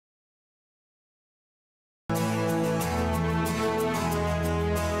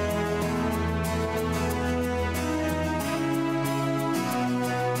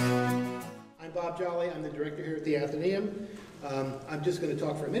Bob Jolly. I'm the director here at the Athenaeum. I'm just going to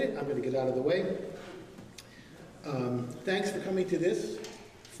talk for a minute. I'm going to get out of the way. Thanks for coming to this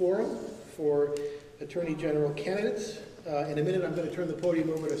forum for Attorney General candidates. In a minute, I'm going to turn the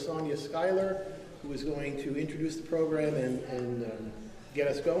podium over to Sonia Schuyler, who is going to introduce the program and get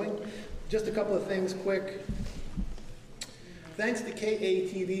us going. Just a couple of things quick. Thanks to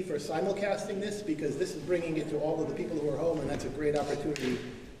KATV for simulcasting this, because this is bringing it to all of the people who are home, and that's a great opportunity.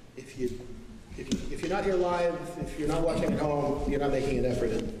 If you're not here live, if you're not watching at home, you're not making an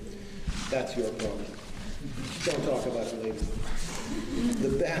effort, and that's your problem. Don't talk about it later.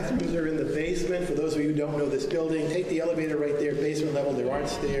 The bathrooms are in the basement. For those of you who don't know this building, take the elevator right there, basement level. There aren't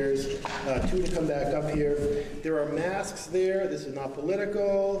stairs. 2 to come back up here. There are masks there. This is not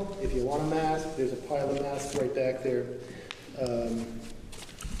political. If you want a mask, there's a pile of masks right back there.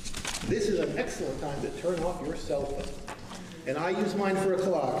 This is an excellent time to turn off your cell phone. And I use mine for a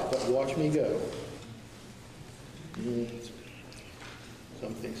clock, but watch me go.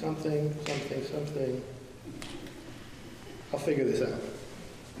 Something, something, something, something. I'll figure this out.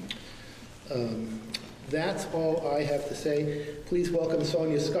 That's all I have to say. Please welcome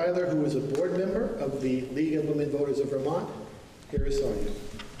Sonia Schuyler, who is a board member of the League of Women Voters of Vermont. Here is Sonia.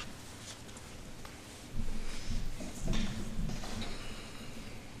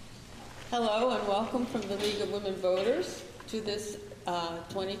 Hello and welcome from the League of Women Voters to this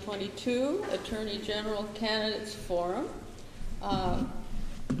 2022 Attorney General Candidates Forum.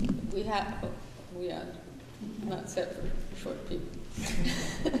 We are not set for short people.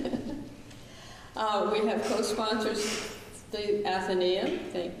 We have co-sponsors, the Athenaeum.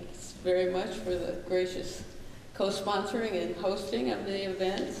 Thanks very much for the gracious co-sponsoring and hosting of the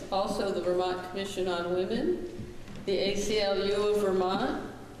events. Also the Vermont Commission on Women, the ACLU of Vermont,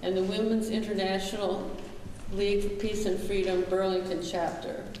 and the Women's International League for Peace and Freedom Burlington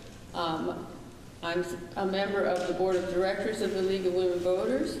chapter. I'm a member of the Board of Directors of the League of Women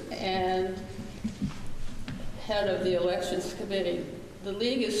Voters and head of the Elections Committee. The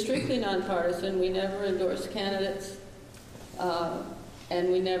League is strictly nonpartisan. We never endorse candidates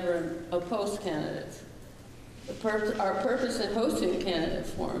and we never oppose candidates. Our purpose in hosting the candidate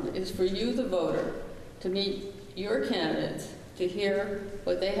forum is for you, the voter, to meet your candidates, to hear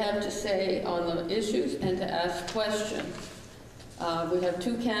what they have to say on the issues and to ask questions. We have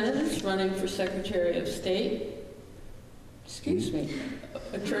 2 candidates running for Secretary of State. Excuse me,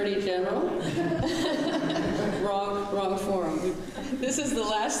 Attorney General. wrong forum. This is the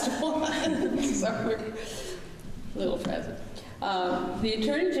last one. Sorry, a little frazzled. The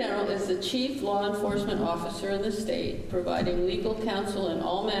Attorney General is the chief law enforcement officer in the state, providing legal counsel in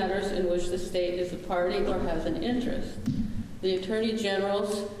all matters in which the state is a party or has an interest. The Attorney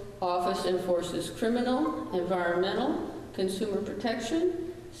General's office enforces criminal, environmental, consumer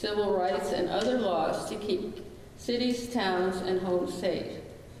protection, civil rights, and other laws to keep cities, towns, and homes safe.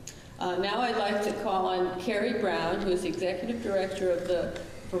 Now I'd like to call on Carrie Brown, who is Executive Director of the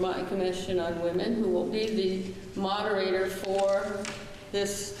Vermont Commission on Women, who will be the moderator for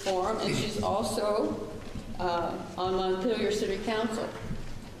this forum, and she's also on Montpelier City Council.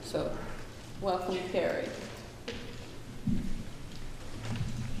 So, welcome, Carrie.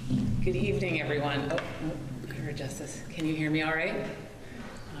 Good evening, everyone. Justice, can you hear me all right?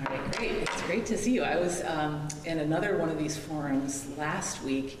 All right, great. It's great to see you. I was in another one of these forums last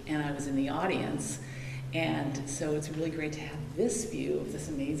week, and I was in the audience, and so it's really great to have this view of this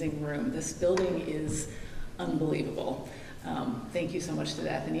amazing room. This building is unbelievable. Thank you so much to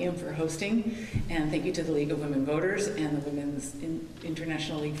the Athenaeum for hosting, and thank you to the League of Women Voters and the Women's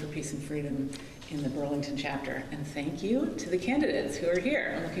International League for Peace and Freedom in the Burlington chapter. And thank you to the candidates who are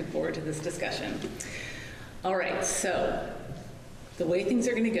here. I'm looking forward to this discussion. All right, so the way things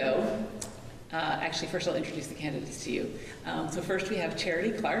are going to go, actually first I'll introduce the candidates to you. So first we have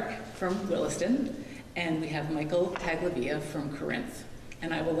Charity Clark from Williston, and we have Michael Taglavia from Corinth.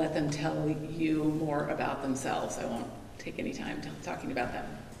 And I will let them tell you more about themselves. I won't take any time talking about them.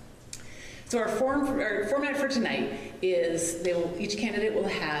 So our format for tonight is each candidate will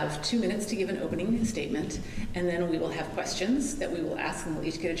have 2 minutes to give an opening statement, and then we will have questions that we will ask, and they'll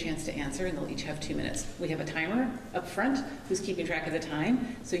each get a chance to answer, and they'll each have 2 minutes. We have a timer up front who's keeping track of the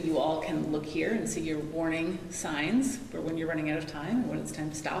time, so you all can look here and see your warning signs for when you're running out of time and when it's time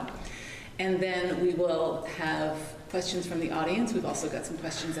to stop. And then we will have questions from the audience. We've also got some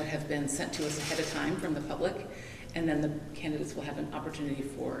questions that have been sent to us ahead of time from the public. And then the candidates will have an opportunity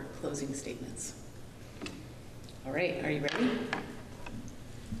for closing statements. All right, are you ready?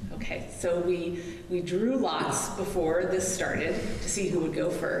 Okay, so we drew lots before this started to see who would go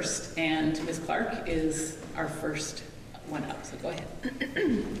first, and Ms. Clark is our first one up, so go ahead.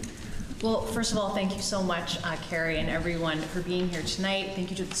 Well, first of all, thank you so much, Carrie and everyone, for being here tonight. Thank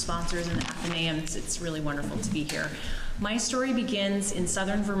you to the sponsors and the Athenaeum. It's really wonderful to be here. My story begins in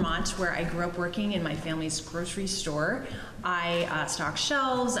southern Vermont, where I grew up working in my family's grocery store. I stocked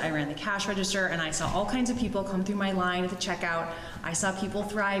shelves, I ran the cash register, and I saw all kinds of people come through my line at the checkout. I saw people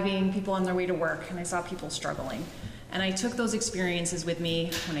thriving, people on their way to work, and I saw people struggling. And I took those experiences with me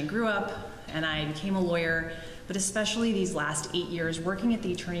when I grew up and I became a lawyer, but especially these last 8 years working at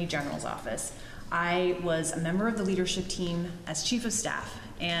the Attorney General's office. I was a member of the leadership team as chief of staff,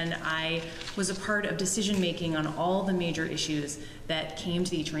 and I was a part of decision-making on all the major issues that came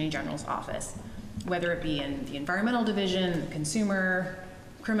to the Attorney General's office, whether it be in the environmental division, consumer,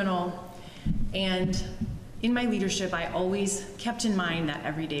 criminal. And in my leadership, I always kept in mind that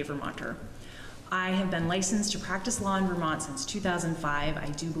everyday Vermonter. I have been licensed to practice law in Vermont since 2005. I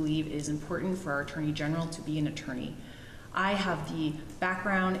do believe it is important for our Attorney General to be an attorney. I have the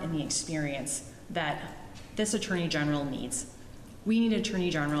background and the experience that this Attorney General needs. We need an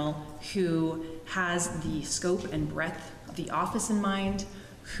Attorney General who has the scope and breadth of the office in mind,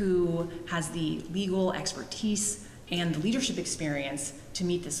 who has the legal expertise and the leadership experience to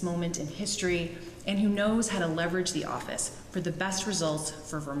meet this moment in history, and who knows how to leverage the office for the best results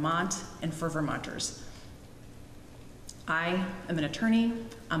for Vermont and for Vermonters. I am an attorney,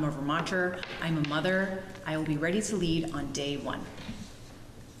 I'm a Vermonter, I'm a mother. I will be ready to lead on day one.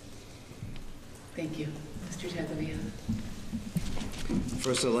 Thank you. Mr. Tagliavia.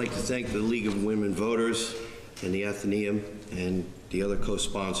 First, I'd like to thank the League of Women Voters and the Athenaeum and the other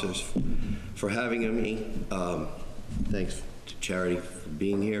co-sponsors for having me. Thanks to Charity for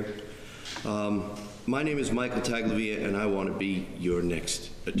being here. My name is Michael Tagliavia, and I want to be your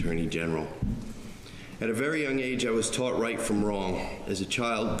next Attorney General. At a very young age, I was taught right from wrong. As a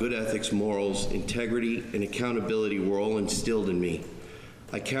child, good ethics, morals, integrity, and accountability were all instilled in me.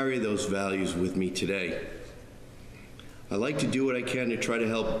 I carry those values with me today. I like to do what I can to try to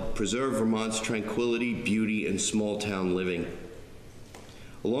help preserve Vermont's tranquility, beauty, and small-town living.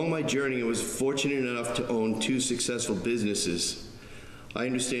 Along my journey, I was fortunate enough to own 2 successful businesses. I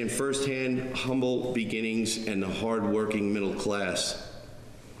understand firsthand humble beginnings and the hard-working middle class.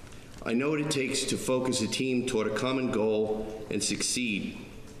 I know what it takes to focus a team toward a common goal and succeed.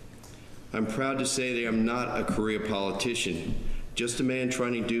 I'm proud to say that I'm not a career politician, just a man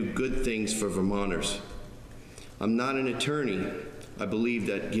trying to do good things for Vermonters. I'm not an attorney. I believe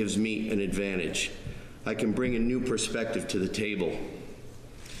that gives me an advantage. I can bring a new perspective to the table.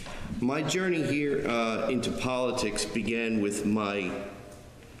 My journey here into politics began with my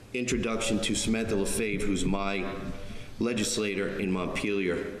introduction to Samantha LaFave, who's my legislator in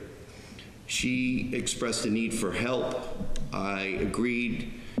Montpelier. She expressed a need for help. I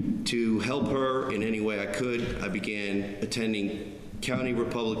agreed to help her in any way I could. I began attending county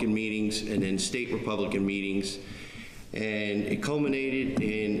Republican meetings and then state Republican meetings, and it culminated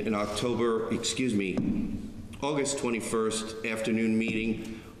in an August 21st afternoon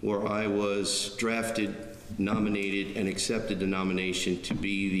meeting where I was drafted, nominated, and accepted the nomination to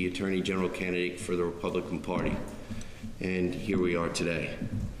be the Attorney General candidate for the Republican Party. And here we are today.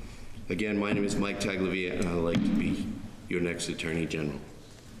 Again, my name is Mike Tagliavia, and I'd like to be your next Attorney General.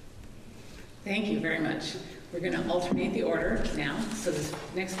 Thank you very much. We're going to alternate the order now. So this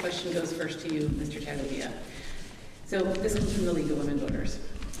next question goes first to you, Mr. Tagliavia. So this comes from the League of Women Voters.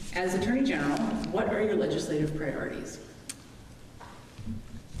 As Attorney General, what are your legislative priorities?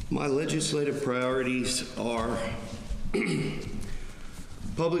 My legislative priorities are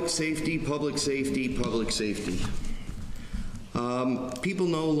public safety, public safety, public safety. People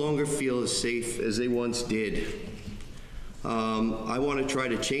no longer feel as safe as they once did. I want to try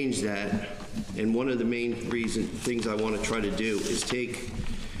to change that, and one of the main things I want to try to do is take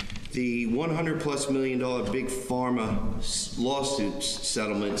the $100+ million big pharma lawsuit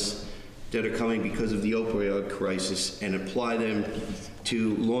settlements that are coming because of the opioid crisis and apply them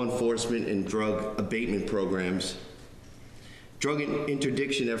to law enforcement and drug abatement programs. Drug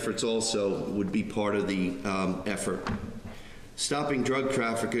interdiction efforts also would be part of the effort. Stopping drug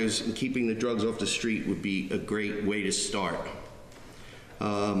traffickers and keeping the drugs off the street would be a great way to start.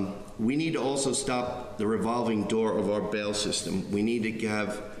 We need to also stop the revolving door of our bail system. We need to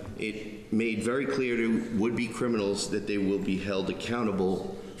have it made very clear to would-be criminals that they will be held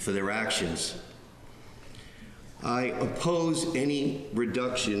accountable for their actions. I oppose any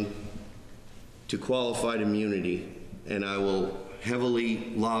reduction to qualified immunity, and I will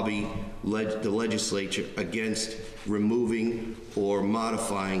heavily lobby the legislature against removing or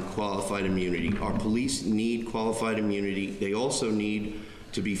modifying qualified immunity. Our police need qualified immunity. They also need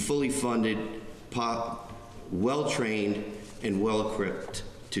to be fully funded, well-trained, and well-equipped.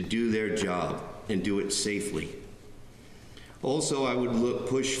 to do their job and do it safely. Also, I would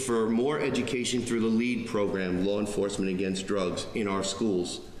push for more education through the LEAD program, Law Enforcement Against Drugs, in our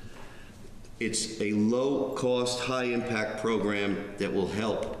schools. It's a low-cost, high-impact program that will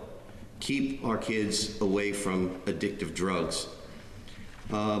help keep our kids away from addictive drugs.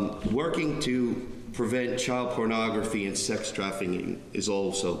 Working to prevent child pornography and sex trafficking is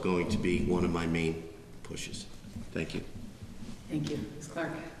also going to be one of my main pushes. Thank you. Thank you. Ms. Clark.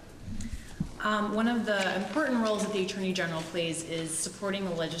 One of the important roles that the Attorney General plays is supporting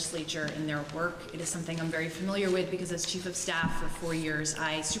the legislature in their work. It is something I'm very familiar with because as Chief of Staff for 4 years,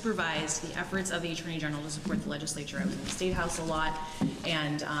 I supervised the efforts of the Attorney General to support the legislature. I was in the State House a lot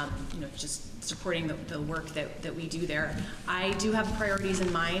and just supporting the work that we do there. I do have priorities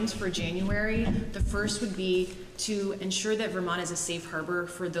in mind for January. The first would be to ensure that Vermont is a safe harbor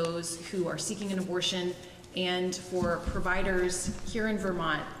for those who are seeking an abortion and for providers here in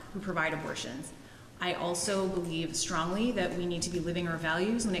Vermont who provide abortions. I also believe strongly that we need to be living our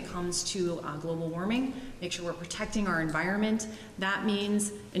values when it comes to global warming, make sure we're protecting our environment. That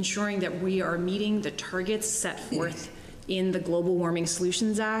means ensuring that we are meeting the targets set forth in the Global Warming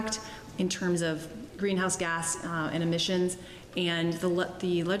Solutions Act in terms of greenhouse gas and emissions. And the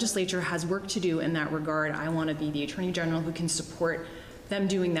legislature has work to do in that regard. I want to be the Attorney General who can support them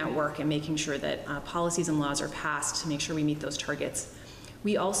doing that work and making sure that policies and laws are passed to make sure we meet those targets.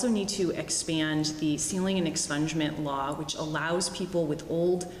 We also need to expand the sealing and expungement law, which allows people with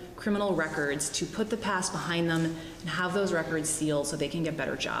old criminal records to put the past behind them and have those records sealed so they can get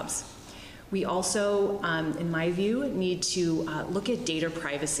better jobs. We also, in my view, need to look at data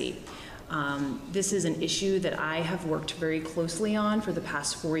privacy. This is an issue that I have worked very closely on for the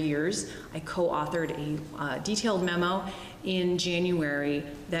past 4 years. I co-authored a detailed memo in January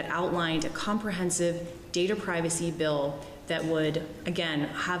that outlined a comprehensive data privacy bill that would, again,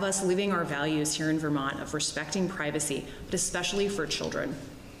 have us living our values here in Vermont of respecting privacy, but especially for children.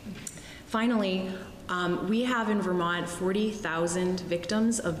 Finally, we have in Vermont 40,000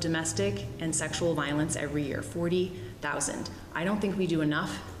 victims of domestic and sexual violence every year, 40,000. I don't think we do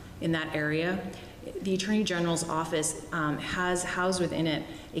enough in that area. The Attorney General's office has housed within it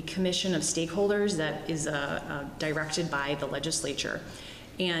a commission of stakeholders that is directed by the legislature.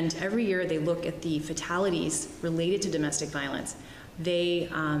 And every year they look at the fatalities related to domestic violence. They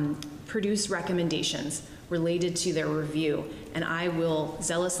produce recommendations related to their review, and I will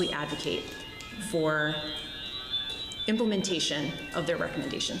zealously advocate for implementation of their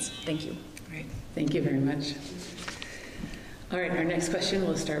recommendations. Thank you. Great. Thank you very much. All right, our next question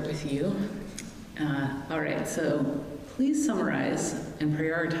will start with you. All right, so please summarize and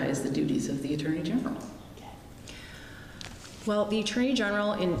prioritize the duties of the Attorney General. Well, the Attorney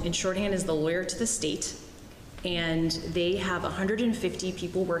General, in shorthand, is the lawyer to the state, and they have 150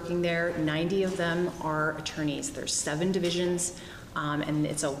 people working there. 90 of them are attorneys. There's 7 divisions, and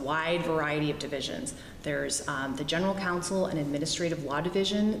it's a wide variety of divisions. There's the General Counsel and Administrative Law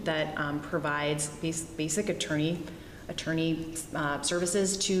Division that provides basic attorney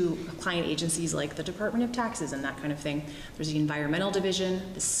services to client agencies like the Department of Taxes and that kind of thing. There's the Environmental Division,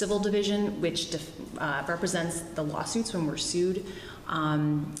 the Civil Division, which represents the lawsuits when we're sued,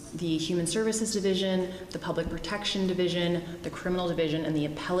 the Human Services Division, the Public Protection Division, the Criminal Division, and the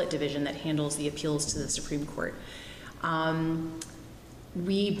Appellate Division that handles the appeals to the Supreme Court.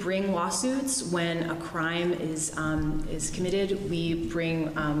 We bring lawsuits when a crime is committed. We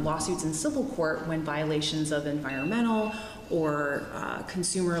bring lawsuits in civil court when violations of environmental or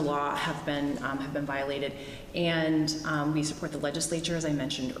consumer law have been violated. And we support the legislature, as I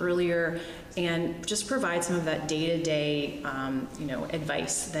mentioned earlier, and just provide some of that day-to-day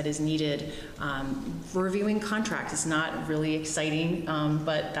advice that is needed. Reviewing contracts is not really exciting,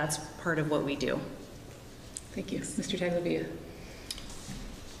 but that's part of what we do. Thank you. Mr. Tagliabue.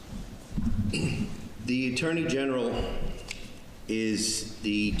 The Attorney General is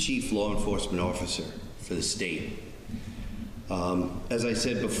the chief law enforcement officer for the state. As I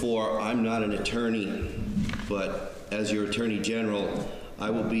said before, I'm not an attorney, but as your Attorney General, I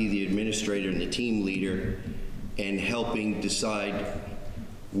will be the administrator and the team leader and helping decide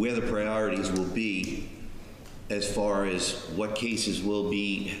where the priorities will be as far as what cases will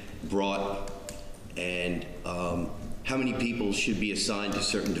be brought and how many people should be assigned to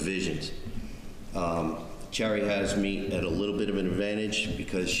certain divisions. Cherry has me at a little bit of an advantage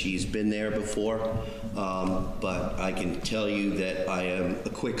because she's been there before, but I can tell you that I am a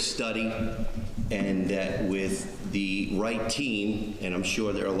quick study and that with the right team, and I'm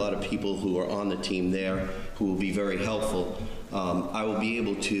sure there are a lot of people who are on the team there who will be very helpful, I will be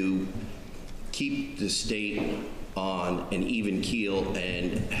able to keep the state on an even keel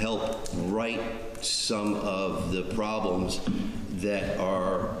and help right some of the problems that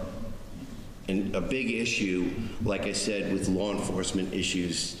are a big issue, like I said, with law enforcement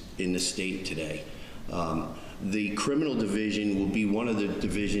issues in the state today. The criminal division will be one of the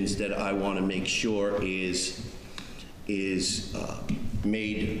divisions that I want to make sure is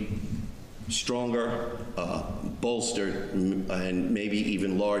made stronger, bolstered, and maybe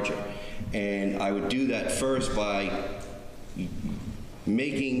even larger. And I would do that first by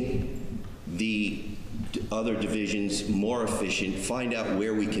making the other divisions more efficient, find out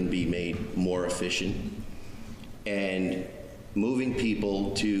where we can be made more efficient, and moving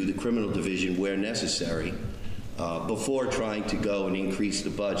people to the criminal division where necessary before trying to go and increase the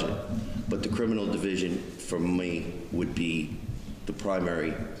budget. But the criminal division, for me, would be the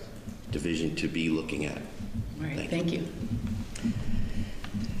primary division to be looking at. All right, thank you.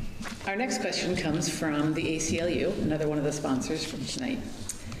 Our next question comes from the ACLU, another one of the sponsors from tonight.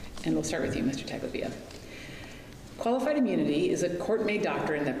 And we'll start with you, Mr. Tagovia. Qualified immunity is a court-made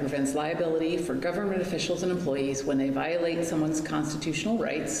doctrine that prevents liability for government officials and employees when they violate someone's constitutional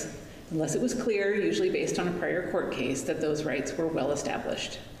rights, unless it was clear, usually based on a prior court case, that those rights were well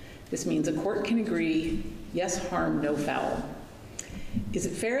established. This means a court can agree, yes harm, no foul. Is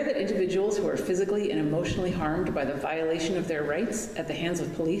it fair that individuals who are physically and emotionally harmed by the violation of their rights at the hands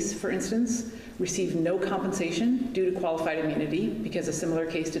of police, for instance, receive no compensation due to qualified immunity because a similar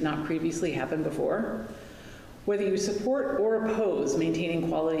case did not previously happen before? Whether you support or oppose maintaining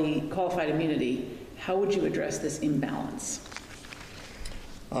qualified immunity, how would you address this imbalance?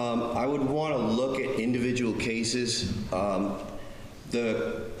 I would want to look at individual cases.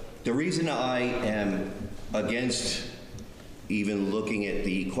 The reason I am against even looking at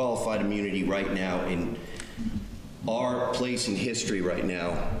the qualified immunity right now in our place in history right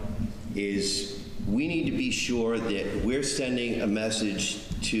now is we need to be sure that we're sending a message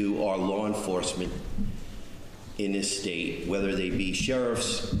to our law enforcement in this state, whether they be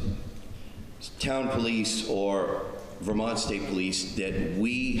sheriffs, town police, or Vermont State Police, that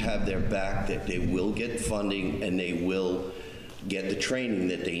we have their back, that they will get funding and they will get the training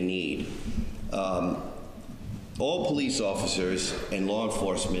that they need. All police officers and law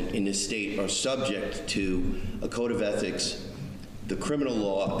enforcement in this state are subject to a code of ethics, the criminal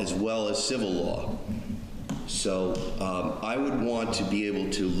law, as well as civil law. So I would want to be able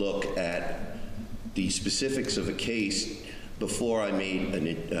to look at the specifics of a case before I made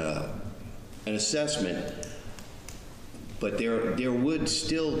an assessment. But there would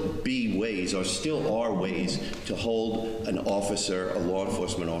still be ways, or still are ways, to hold an officer, a law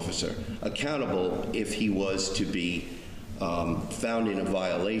enforcement officer, accountable if he was to be found in a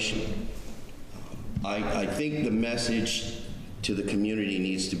violation. I think the message to the community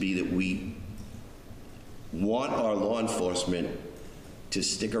needs to be that we want our law enforcement to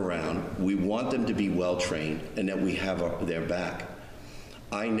stick around. We want them to be well-trained, and that we have their back.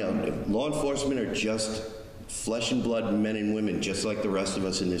 I know law enforcement are just flesh and blood men and women, just like the rest of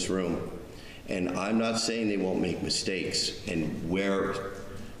us in this room. And I'm not saying they won't make mistakes, and where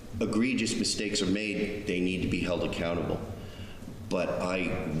egregious mistakes are made, they need to be held accountable. But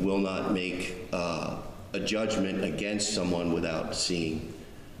I will not make a judgment against someone without seeing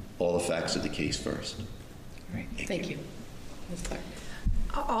all the facts of the case first. All right, thank you. Ms. Clark.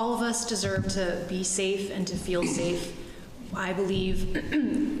 All of us deserve to be safe and to feel safe. I believe,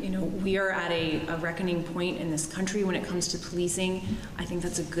 we are at a reckoning point in this country when it comes to policing. I think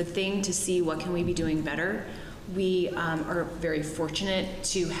that's a good thing to see what can we be doing better. We are very fortunate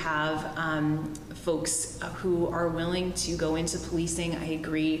to have folks who are willing to go into policing. I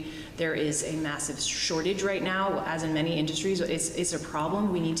agree there is a massive shortage right now, as in many industries. It's a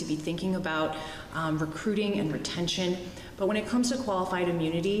problem. We need to be thinking about recruiting and retention. But when it comes to qualified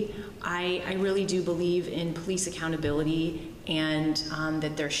immunity, I really do believe in police accountability and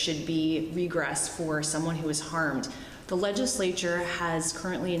that there should be regress for someone who is harmed. The legislature has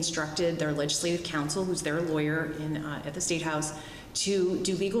currently instructed their legislative counsel, who's their lawyer at the State House, to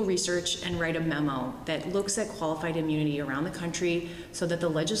do legal research and write a memo that looks at qualified immunity around the country so that the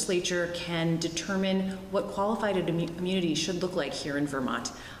legislature can determine what qualified immunity should look like here in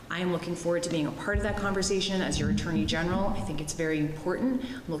Vermont. I am looking forward to being a part of that conversation as your Attorney General. I think it's very important.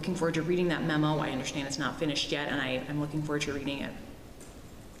 I'm looking forward to reading that memo. I understand it's not finished yet, and I'm looking forward to reading it.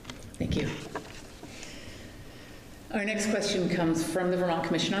 Thank you. Our next question comes from the Vermont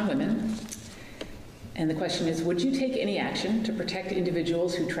Commission on Women. And the question is, would you take any action to protect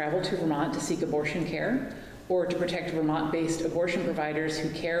individuals who travel to Vermont to seek abortion care, or to protect Vermont-based abortion providers who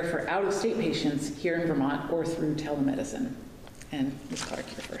care for out-of-state patients here in Vermont or through telemedicine? And Ms. Clark,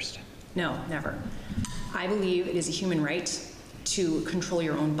 you're first. No, never. I believe it is a human right to control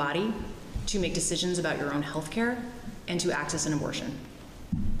your own body, to make decisions about your own health care, and to access an abortion.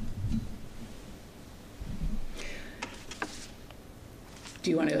 Do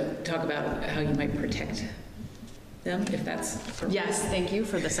you want to talk about how you might protect them, if that's appropriate? Yes, thank you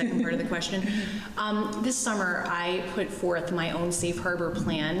for the second part of the question. This summer, I put forth my own safe harbor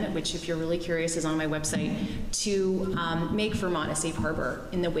plan, which, if you're really curious, is on my website, to make Vermont a safe harbor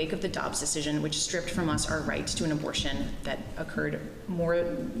in the wake of the Dobbs decision, which stripped from us our right to an abortion that occurred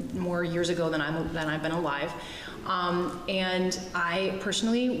more years ago than I've been alive. And I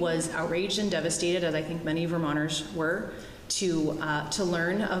personally was outraged and devastated, as I think many Vermonters were, to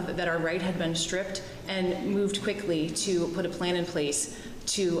learn that our right had been stripped, and moved quickly to put a plan in place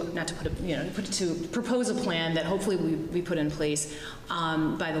to propose a plan that hopefully we put in place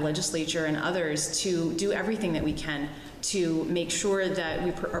by the legislature and others to do everything that we can to make sure that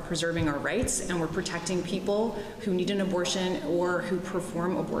we are preserving our rights and we're protecting people who need an abortion or who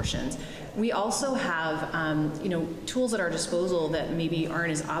perform abortions. We also have tools at our disposal that maybe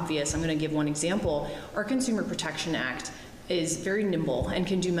aren't as obvious. I'm going to give one example. Our Consumer Protection Act is very nimble and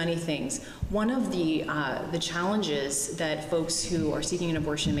can do many things. One of the challenges that folks who are seeking an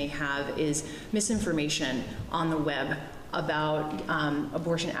abortion may have is misinformation on the web about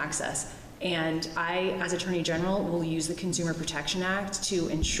abortion access. And I, as Attorney General, will use the Consumer Protection Act to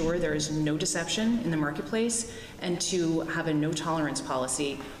ensure there is no deception in the marketplace and to have a no tolerance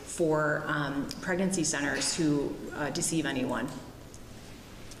policy for pregnancy centers who deceive anyone.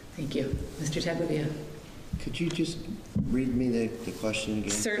 Thank you. Mr. Tagulia. Could you just read me the question again?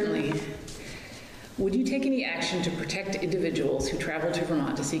 Certainly. Would you take any action to protect individuals who travel to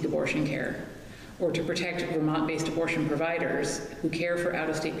Vermont to seek abortion care, or to protect Vermont-based abortion providers who care for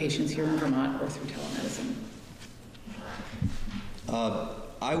out-of-state patients here in Vermont or through telemedicine?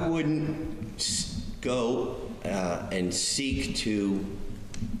 I wouldn't go and seek to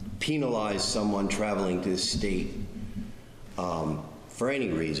penalize someone traveling to the state for any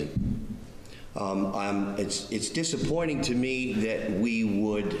reason. It's disappointing to me that we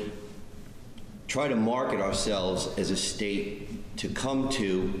would try to market ourselves as a state to come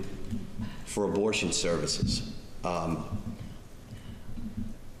to for abortion services. I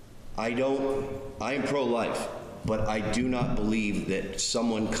am pro-life, but I do not believe that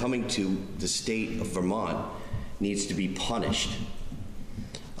someone coming to the state of Vermont needs to be punished.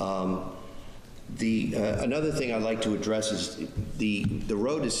 Another thing I'd like to address is the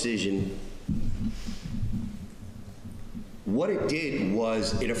Roe decision. What it did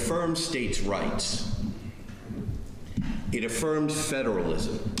was it affirmed states' rights. It affirmed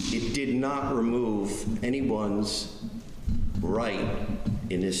federalism. It did not remove anyone's right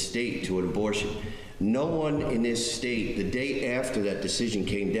in this state to an abortion. No one in this state, the day after that decision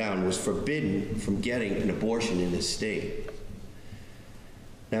came down, was forbidden from getting an abortion in this state.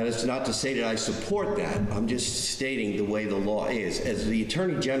 Now, that's not to say that I support that. I'm just stating the way the law is. As the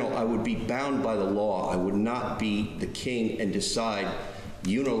Attorney General, I would be bound by the law. I would not be the king and decide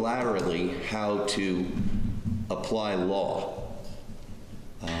unilaterally how to apply law.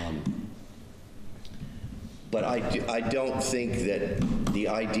 But I don't think that the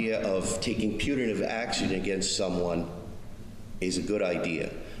idea of taking punitive action against someone is a good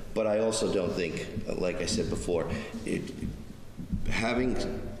idea. But I also don't think, like I said before, having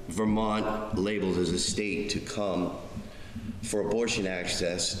Vermont labeled as a state to come for abortion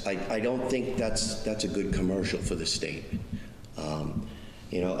access, I don't think that's a good commercial for the state.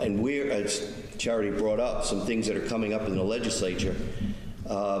 And we're, as Charity brought up, some things that are coming up in the legislature.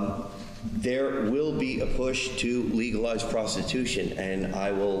 There will be a push to legalize prostitution, and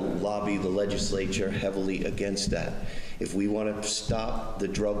I will lobby the legislature heavily against that. If we want to stop the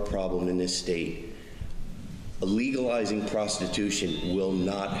drug problem in this state, legalizing prostitution will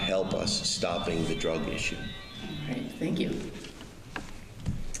not help us stopping the drug issue. All right, thank you.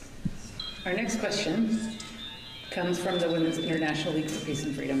 Our next question comes from the Women's International League for Peace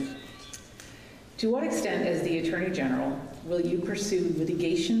and Freedom. To what extent, as the Attorney General, will you pursue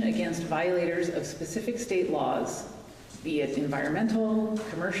litigation against violators of specific state laws, be it environmental,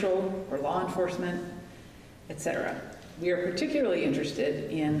 commercial, or law enforcement, etc.? We are particularly interested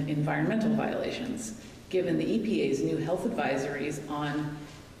in environmental violations, given the EPA's new health advisories on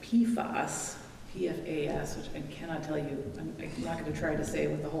PFAS, P-F-A-S, which I cannot tell you, I'm not going to try to say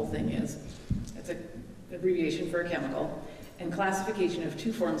what the whole thing is. It's an abbreviation for a chemical, and classification of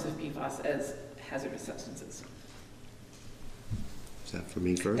 2 forms of PFAS as hazardous substances. Is that for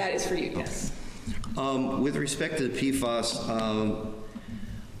me first? That is for you, yes. With respect to the PFAS,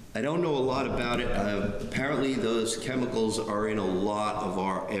 I don't know a lot about it. Apparently those chemicals are in a lot of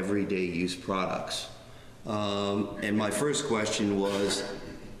our everyday use products. And my first question was,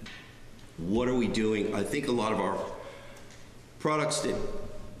 what are we doing? I think a lot of our products that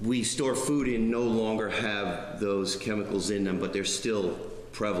we store food in no longer have those chemicals in them, but they're still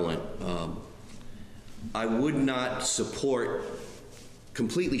prevalent. I would not support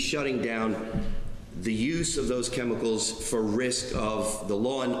completely shutting down the use of those chemicals for risk of the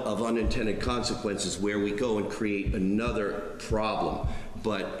law of unintended consequences, where we go and create another problem.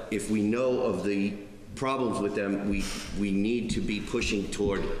 But if we know of the problems with them, we need to be pushing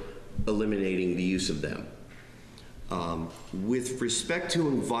toward eliminating the use of them. With respect to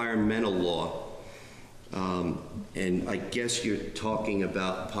environmental law, and I guess you're talking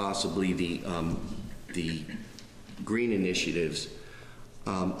about possibly the green initiatives,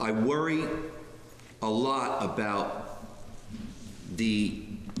 I worry a lot about the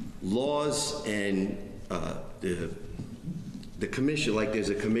laws and the commission. Like, there's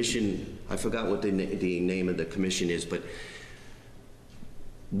a commission, I forgot what the name of the commission is, but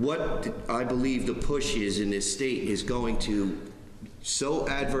what I believe the push is in this state is going to so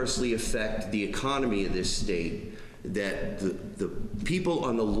adversely affect the economy of this state that the people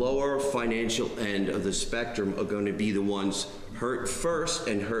on the lower financial end of the spectrum are going to be the ones hurt first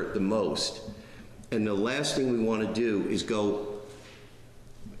and hurt the most. And the last thing we want to do is go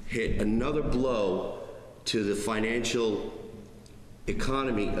hit another blow to the financial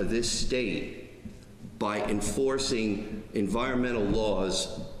economy of this state by enforcing environmental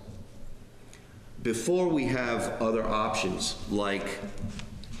laws before we have other options like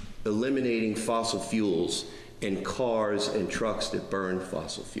eliminating fossil fuels and cars and trucks that burn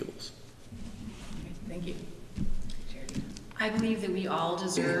fossil fuels. Thank you. Charity. I believe that we all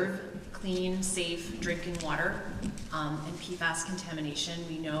deserve clean, safe drinking water, and PFAS contamination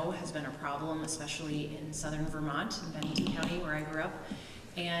we know has been a problem, especially in southern Vermont, in Bennington County, where I grew up.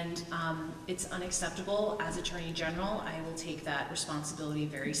 And it's unacceptable. As Attorney General, I will take that responsibility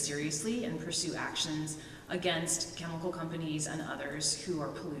very seriously and pursue actions against chemical companies and others who are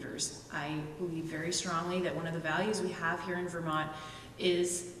polluters. I believe very strongly that one of the values we have here in Vermont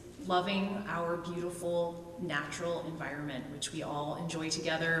is loving our beautiful natural environment, which we all enjoy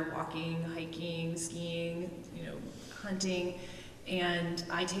together, walking, hiking, skiing, hunting. And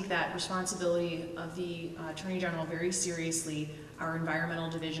I take that responsibility of the Attorney General very seriously. Our environmental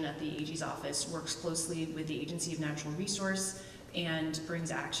division at the AG's office works closely with the Agency of Natural Resource and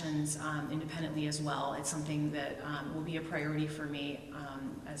brings actions independently as well. It's something that will be a priority for me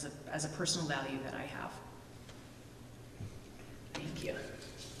as a personal value that I have. Thank you.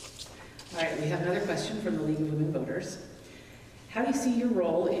 All right, we have another question from the League of Women Voters. How do you see your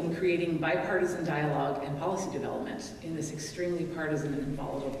role in creating bipartisan dialogue and policy development in this extremely partisan and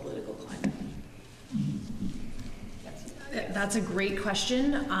volatile political climate? That's a great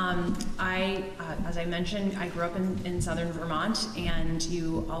question. As I mentioned, I grew up in southern Vermont, and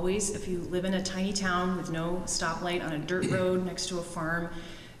you always, if you live in a tiny town with no stoplight on a dirt road next to a farm,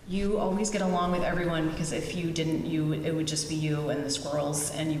 you always get along with everyone, because if you didn't, it would just be you and the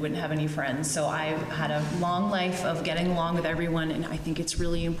squirrels, and you wouldn't have any friends. So I've had a long life of getting along with everyone, and I think it's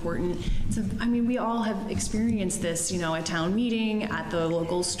really important. We all have experienced this, at town meeting, at the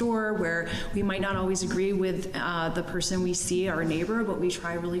local store, where we might not always agree with the person we see, our neighbor, but we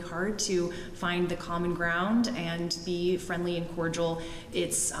try really hard to find the common ground and be friendly and cordial.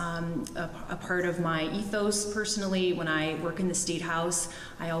 It's a part of my ethos personally. When I work in the State House,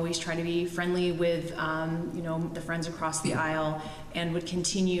 I always try to be friendly with the friends across the aisle, and would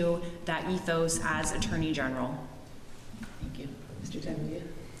continue that ethos as Attorney General. Thank you. Mr. Tenvia?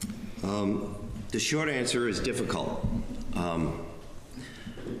 The short answer is difficult.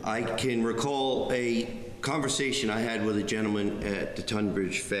 I can recall a conversation I had with a gentleman at the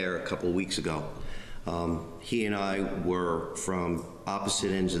Tunbridge Fair a couple of weeks ago. He and I were from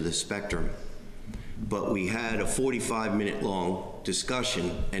opposite ends of the spectrum, but we had a 45-minute long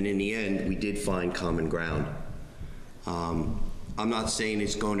discussion, and in the end, we did find common ground. I'm not saying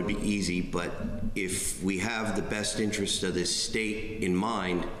it's going to be easy, but if we have the best interest of this state in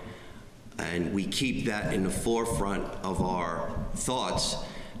mind, and we keep that in the forefront of our thoughts,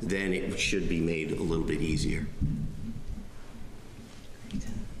 then it should be made a little bit easier.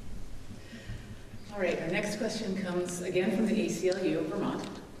 All right, our next question comes again from the ACLU of Vermont.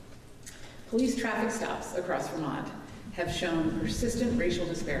 Police traffic stops across Vermont have shown persistent racial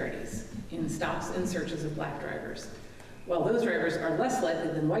disparities in stops and searches of black drivers, while those drivers are less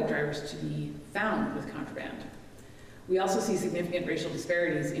likely than white drivers to be found with contraband. We also see significant racial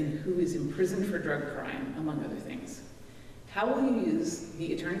disparities in who is imprisoned for drug crime, among other things. How will you use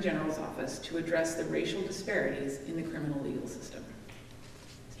the Attorney General's office to address the racial disparities in the criminal legal system?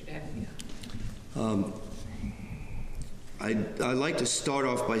 Mr. Daglia. I'd like to start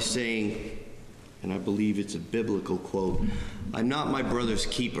off by saying, and I believe it's a biblical quote, "I'm not my brother's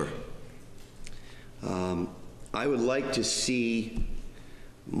keeper." I would like to see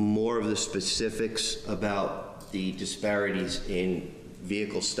more of the specifics about the disparities in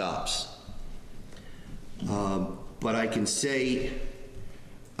vehicle stops. But I can say,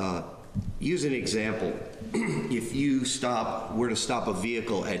 use an example. If you were to stop a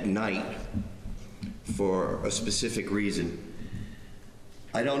vehicle at night for a specific reason,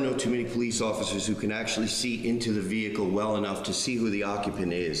 I don't know too many police officers who can actually see into the vehicle well enough to see who the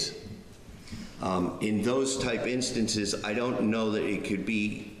occupant is. In those type instances, I don't know that it could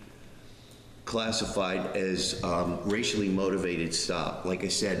be classified as racially motivated stop. Like I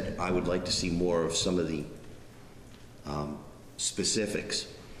said, I would like to see more of some of the specifics.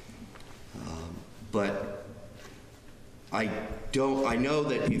 But I know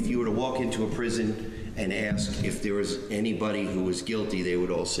that if you were to walk into a prison and ask if there was anybody who was guilty, they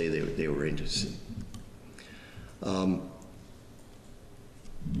would all say they were innocent.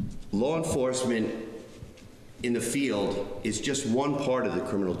 Law enforcement in the field is just one part of the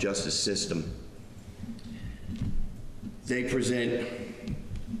criminal justice system. They present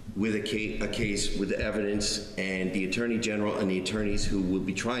with a case with evidence, and the Attorney General and the attorneys who will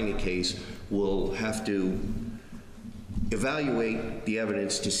be trying a case will have to evaluate the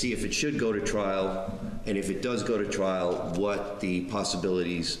evidence to see if it should go to trial, and if it does go to trial, what the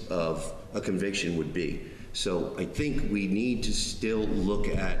possibilities of a conviction would be. So I think we need to still look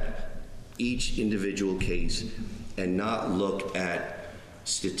at each individual case and not look at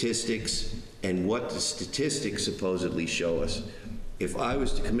statistics and what the statistics supposedly show us. If I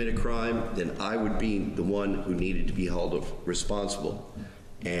was to commit a crime, then I would be the one who needed to be held responsible.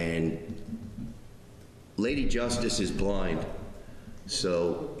 And Lady Justice is blind,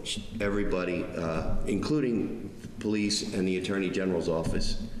 so everybody, including the police and the Attorney General's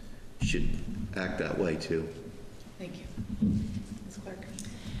office, should act that way too. Thank you. Ms. Clark.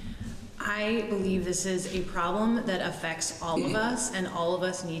 I believe this is a problem that affects all of us, and all of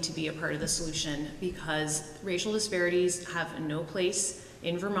us need to be a part of the solution, because racial disparities have no place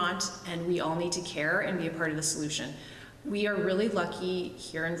in Vermont, and we all need to care and be a part of the solution. We are really lucky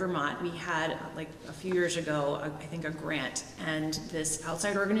here in Vermont. We had, like a few years ago, I think a grant, and this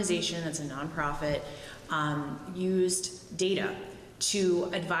outside organization that's a nonprofit used data to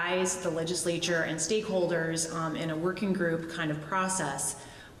advise the legislature and stakeholders in a working group kind of process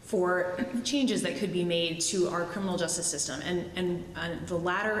for changes that could be made to our criminal justice system. And the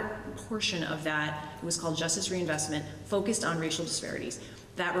latter portion of that, it was called Justice Reinvestment, focused on racial disparities.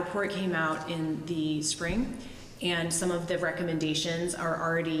 That report came out in the spring, and some of the recommendations are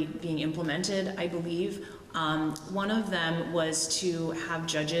already being implemented, I believe. One of them was to have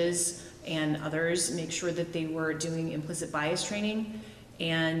judges and others make sure that they were doing implicit bias training,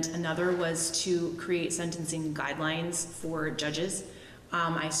 and another was to create sentencing guidelines for judges.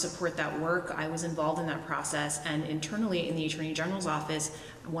 I support that work. I was involved in that process, and internally in the Attorney General's office,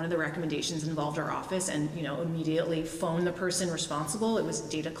 one of the recommendations involved our office, and immediately phone the person responsible. It was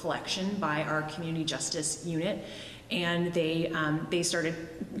data collection by our community justice unit, and they started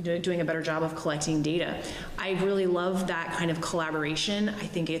doing a better job of collecting data. I really love that kind of collaboration. I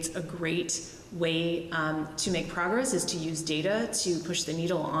think it's a great way to make progress, is to use data to push the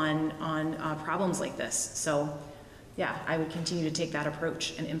needle on problems like this. So yeah, I would continue to take that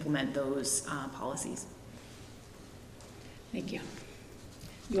approach and implement those policies. Thank you.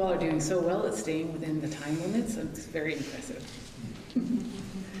 You all are doing so well at staying within the time limits. It's very impressive.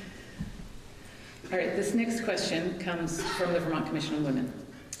 All right, this next question comes from the Vermont Commission on Women.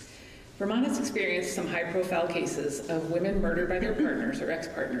 Vermont has experienced some high-profile cases of women murdered by their partners or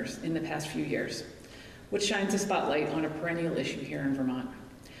ex-partners in the past few years, which shines a spotlight on a perennial issue here in Vermont.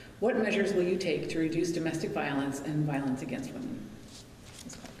 What measures will you take to reduce domestic violence and violence against women?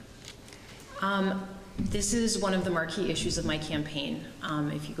 This is one of the marquee issues of my campaign.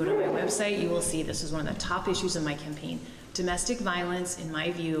 If you go to my website, you will see this is one of the top issues of my campaign. Domestic violence, in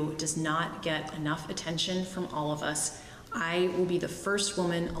my view, does not get enough attention from all of us. I will be the first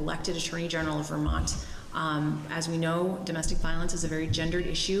woman elected Attorney General of Vermont. As we know, domestic violence is a very gendered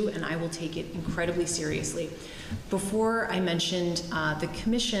issue, and I will take it incredibly seriously. Before I mentioned the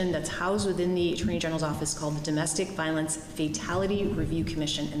commission that's housed within the Attorney General's office called the Domestic Violence Fatality Review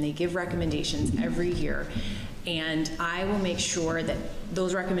Commission, and they give recommendations every year. And I will make sure that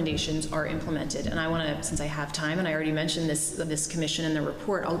those recommendations are implemented. And I want to, since I have time, and I already mentioned this commission in the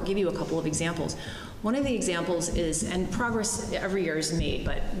report, I'll give you a couple of examples. One of the examples is, and progress every year is made,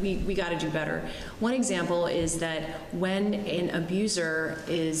 but we got to do better. One example is that when an abuser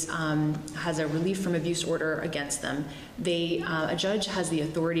has a relief from abuse order against them, a judge has the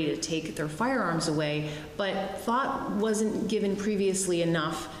authority to take their firearms away, but thought wasn't given previously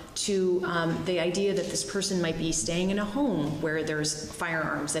enough to the idea that this person might be staying in a home where there's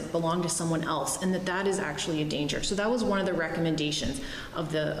firearms that belong to someone else, and that is actually a danger. So that was one of the recommendations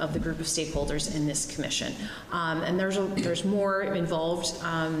of the group of stakeholders in this commission. And there's more involved.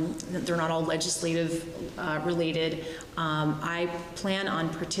 They're not all legislative related. I plan on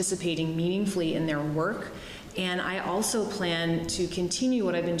participating meaningfully in their work. And I also plan to continue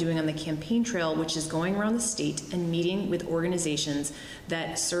what I've been doing on the campaign trail, which is going around the state and meeting with organizations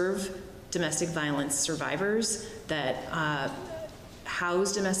that serve domestic violence survivors, that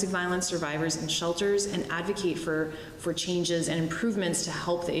house domestic violence survivors in shelters, and advocate for changes and improvements to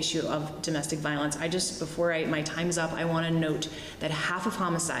help the issue of domestic violence. Before my time is up, I want to note that half of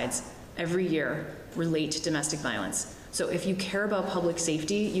homicides every year relate to domestic violence. So if you care about public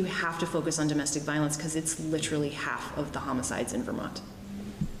safety, you have to focus on domestic violence because it's literally half of the homicides in Vermont.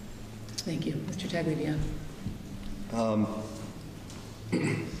 Thank you. Mr. Tagliavia.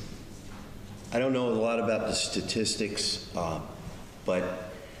 I don't know a lot about the statistics,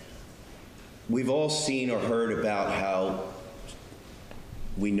 but we've all seen or heard about how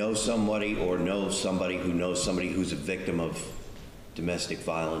we know somebody or know somebody who knows somebody who's a victim of domestic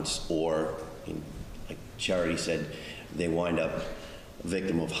violence, or, like Charity said, they wind up a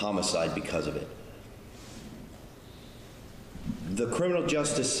victim of homicide because of it. The criminal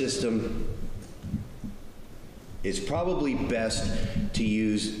justice system is probably best to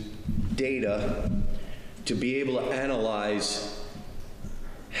use data to be able to analyze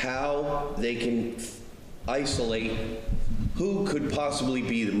how they can isolate who could possibly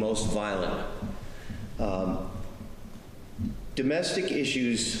be the most violent. Domestic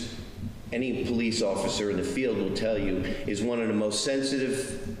issues, any police officer in the field will tell you, is one of the most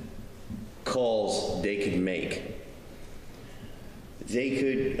sensitive calls they could make.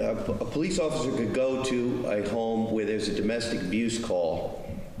 A police officer could go to a home where there's a domestic abuse call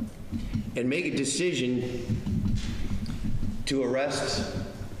and make a decision to arrest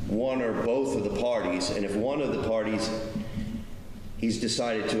one or both of the parties, and if one of the parties he's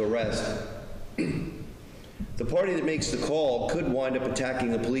decided to arrest, the party that makes the call could wind up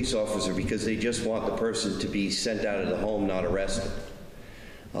attacking a police officer because they just want the person to be sent out of the home, not arrested.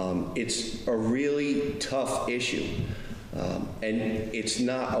 It's a really tough issue, and it's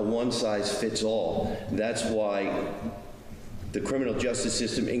not a one-size-fits-all. That's why the criminal justice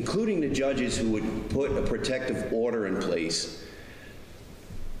system, including the judges who would put a protective order in place,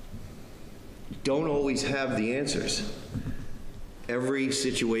 don't always have the answers. Every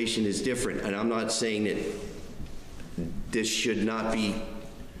situation is different, and I'm not saying that this should not be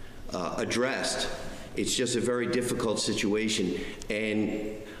addressed. It's just a very difficult situation,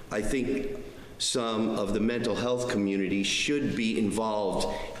 and I think some of the mental health community should be involved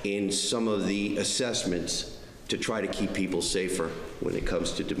in some of the assessments to try to keep people safer when it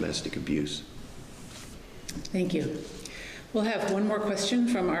comes to domestic abuse. Thank you. We'll have one more question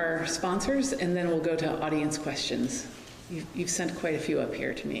from our sponsors, and then we'll go to audience questions. You've sent quite a few up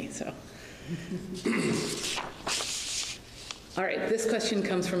here to me, so. All right, this question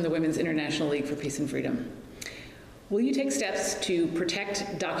comes from the Women's International League for Peace and Freedom. Will you take steps to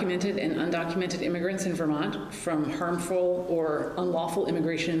protect documented and undocumented immigrants in Vermont from harmful or unlawful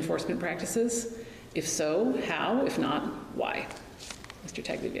immigration enforcement practices? If so, how? If not, why? Mr.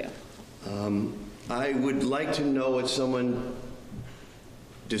 Tagliavia. I would like to know what someone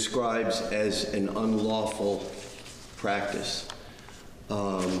describes as an unlawful practice.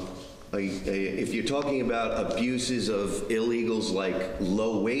 If you're talking about abuses of illegals like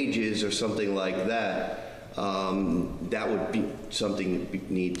low wages or something like that, that would be something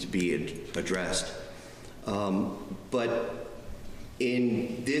that needs to be addressed. But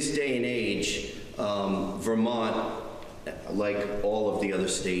in this day and age, Vermont, like all of the other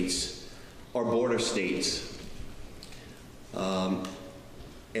states, are border states. And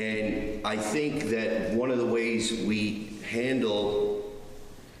I think that one of the ways we handle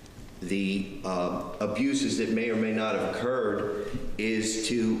the abuses that may or may not have occurred is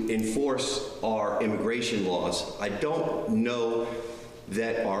to enforce our immigration laws. I don't know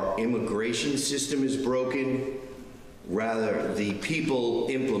that our immigration system is broken, rather the people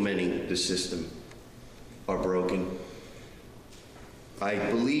implementing the system are broken. I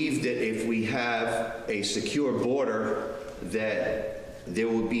believe that if we have a secure border, that there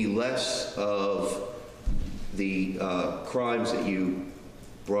will be less of the crimes that you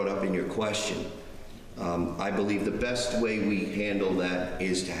brought up in your question. I believe the best way we handle that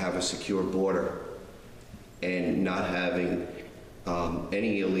is to have a secure border and not having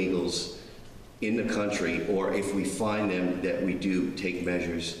any illegals in the country, or if we find them, that we do take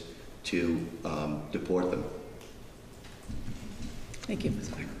measures to deport them. Thank you, Ms.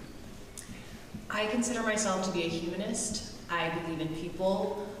 Clark. I consider myself to be a humanist. I believe in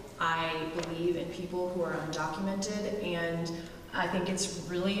people. I believe in people who are undocumented, and I think it's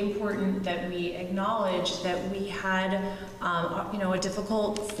really important that we acknowledge that we had, a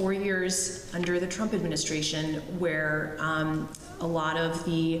difficult 4 years under the Trump administration, where a lot of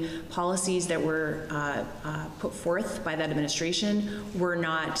the policies that were put forth by that administration were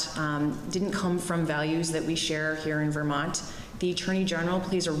not, didn't come from values that we share here in Vermont. The Attorney General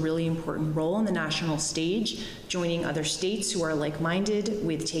plays a really important role on the national stage, joining other states who are like-minded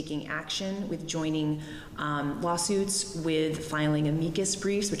with taking action, with joining lawsuits, with filing amicus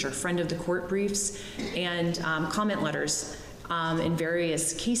briefs, which are friend of the court briefs, and comment letters in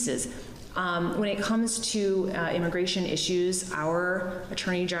various cases. When it comes to immigration issues, our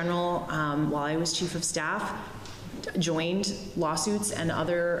Attorney General, while I was Chief of Staff, joined lawsuits and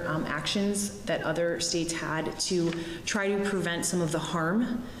other actions that other states had to try to prevent some of the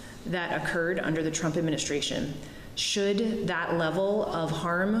harm that occurred under the Trump administration. Should that level of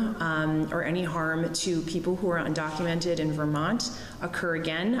harm or any harm to people who are undocumented in Vermont occur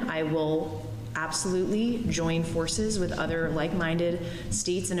again, I will absolutely join forces with other like-minded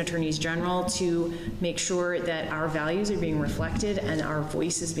states and attorneys general to make sure that our values are being reflected and our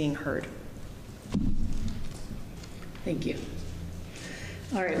voice is being heard. Thank you.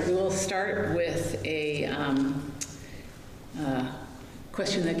 All right, we will start with a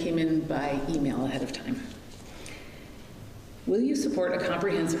question that came in by email ahead of time. Will you support a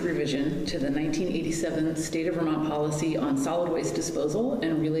comprehensive revision to the 1987 State of Vermont policy on solid waste disposal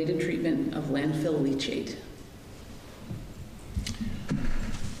and related treatment of landfill leachate?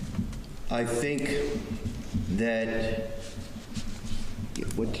 I think that,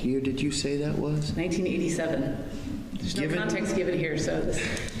 what year did you say that was? 1987. There's no context given here, so this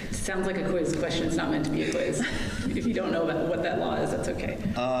sounds like a quiz question. It's not meant to be a quiz. If you don't know about what that law is, that's okay.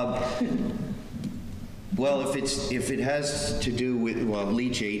 Well, if it has to do with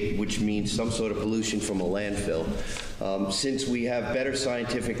leachate, which means some sort of pollution from a landfill, since we have better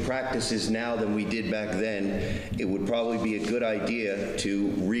scientific practices now than we did back then, it would probably be a good idea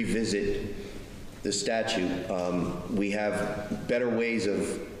to revisit the statute. We have better ways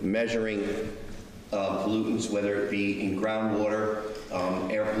of measuring pollutants, whether it be in groundwater,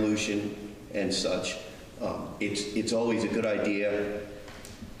 air pollution, and such. It's always a good idea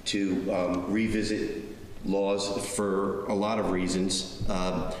to revisit laws for a lot of reasons.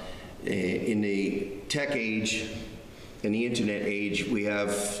 In the tech age, in the internet age, we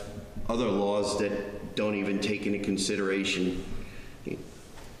have other laws that don't even take into consideration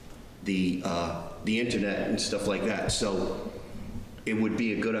the internet and stuff like that. So it would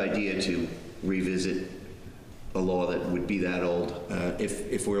be a good idea to revisit a law that would be that old.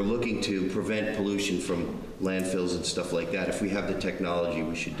 If we're looking to prevent pollution from landfills and stuff like that, if we have the technology,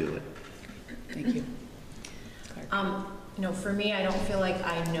 we should do it. Thank you. For me, I don't feel like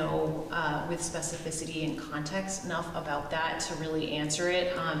I know with specificity and context enough about that to really answer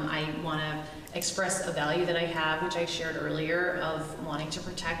it. I want to express a value that I have, which I shared earlier, of wanting to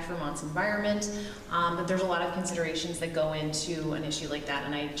protect Vermont's environment. But there's a lot of considerations that go into an issue like that,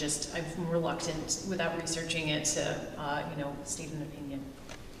 and I'm reluctant, without researching it, to state an opinion.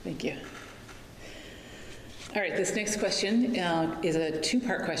 Thank you. All right, this next question is a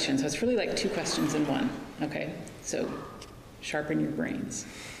two-part question, so it's really like two questions in one. Okay, so sharpen your brains.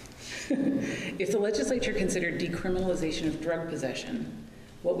 If the legislature considered decriminalization of drug possession,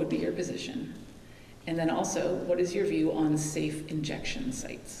 what would be your position? And then also, what is your view on safe injection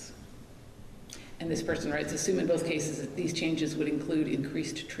sites? And this person writes, assume in both cases that these changes would include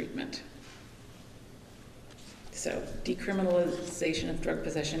increased treatment. So, decriminalization of drug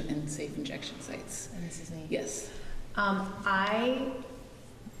possession and safe injection sites. And this is me. Yes.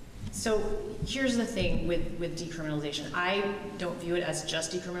 So here's the thing with decriminalization. I don't view it as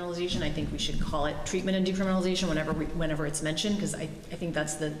just decriminalization. I think we should call it treatment and decriminalization whenever it's mentioned, because I think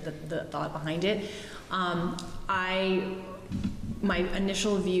that's the thought behind it. My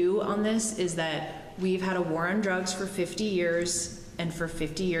initial view on this is that we've had a war on drugs for 50 years, and for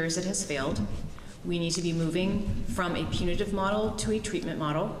 50 years it has failed. We need to be moving from a punitive model to a treatment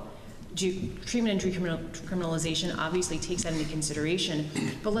model. treatment and decriminalization obviously takes that into consideration,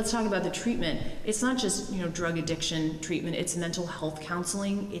 but let's talk about the treatment. It's not just, drug addiction treatment, it's mental health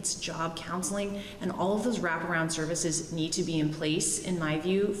counseling, it's job counseling, and all of those wraparound services need to be in place, in my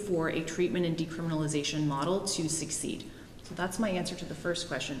view, for a treatment and decriminalization model to succeed. So that's my answer to the first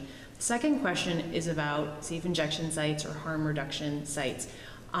question. The second question is about safe injection sites or harm reduction sites.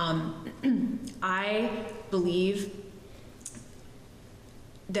 I believe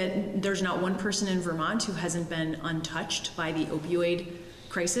that there's not one person in Vermont who hasn't been untouched by the opioid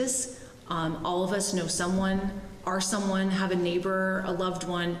crisis. All of us know someone, have a neighbor, a loved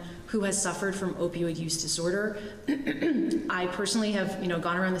one who has suffered from opioid use disorder. I personally have,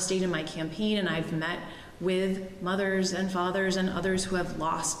 gone around the state in my campaign, and I've met with mothers and fathers and others who have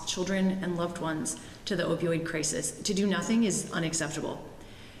lost children and loved ones to the opioid crisis. To do nothing is unacceptable.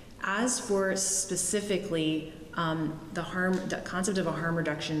 As for specifically the concept of a harm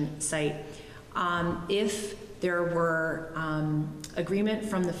reduction site, if there were agreement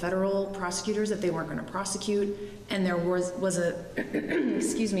from the federal prosecutors that they weren't going to prosecute, and there was a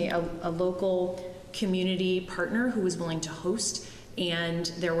excuse me, a local community partner who was willing to host, and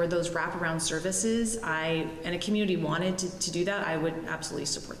there were those wraparound services, and a community wanted to do that, I would absolutely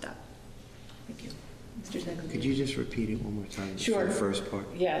support that. Thank you. Mr. Tackleton. Could you just repeat it one more time? Sure. The first part.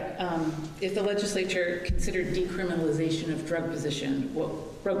 Yeah. If the legislature considered decriminalization of drug possession,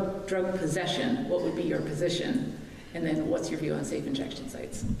 what would be your position? And then what's your view on safe injection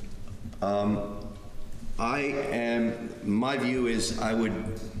sites? My view is I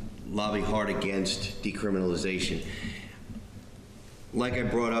would lobby hard against decriminalization. Like I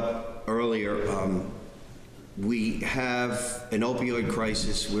brought up earlier, we have an opioid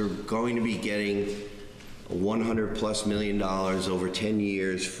crisis. We're going to be getting $100+ million over 10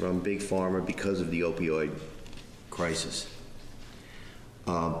 years from Big Pharma because of the opioid crisis.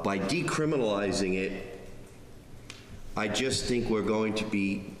 By decriminalizing it, I just think we're going to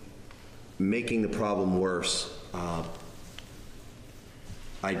be making the problem worse.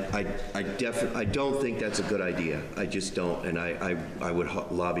 I don't think that's a good idea. I just don't, and I would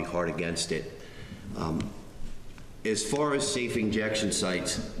lobby hard against it. As far as safe injection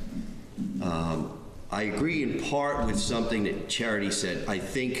sites, I agree in part with something that Charity said. I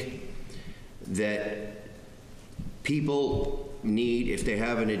think that people need, if they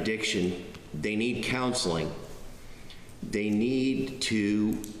have an addiction, they need counseling. They need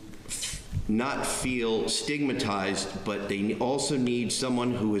to not feel stigmatized, but they also need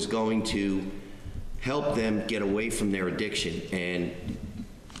someone who is going to help them get away from their addiction. And,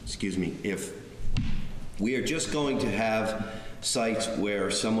 excuse me, if we are just going to have sites where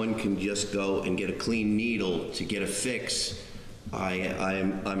someone can just go and get a clean needle to get a fix,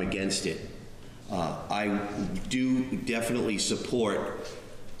 I'm against it. I do definitely support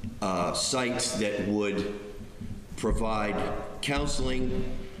sites that would provide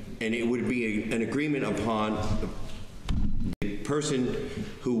counseling, and it would be an agreement upon the person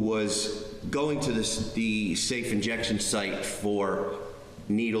who was going to the safe injection site for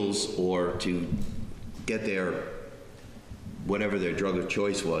needles or to get their whatever their drug of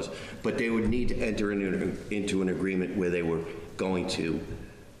choice was, but they would need to enter into an agreement where they were going to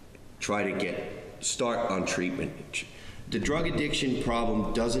try to start on treatment. The drug addiction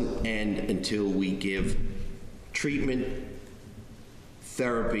problem doesn't end until we give treatment,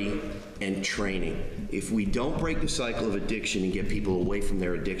 therapy, and training. If we don't break the cycle of addiction and get people away from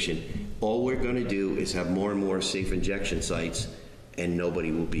their addiction, all we're going to do is have more and more safe injection sites, and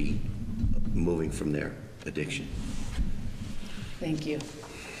nobody will be moving from their addiction. Thank you.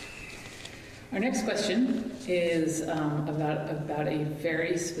 Our next question is about a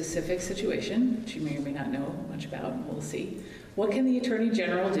very specific situation, which you may or may not know much about, and we'll see. What can the Attorney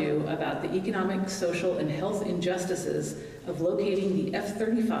General do about the economic, social, and health injustices of locating the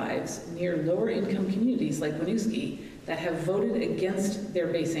F-35s near lower-income communities like Winooski that have voted against their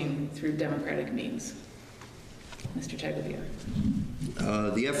basing through democratic means? Mr. Tagliaferro.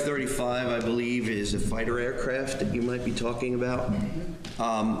 The F-35, I believe, is a fighter aircraft that you might be talking about.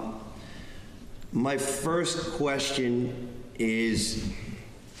 My first question is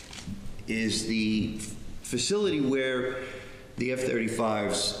the facility where the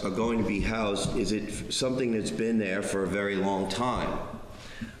F-35s are going to be housed, is it something that's been there for a very long time?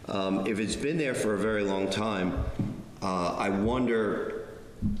 If it's been there for a very long time, I wonder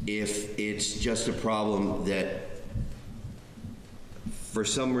if it's just a problem that for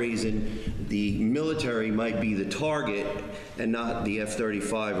some reason the military might be the target and not the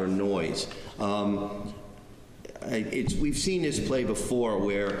F-35 or noise. We've seen this play before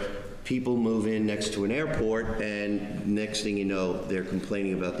where people move in next to an airport, and next thing you know, they're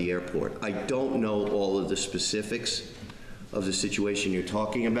complaining about the airport. I don't know all of the specifics of the situation you're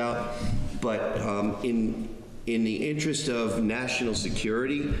talking about, but in the interest of national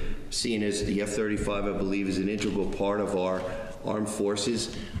security, seeing as the F-35, I believe, is an integral part of our armed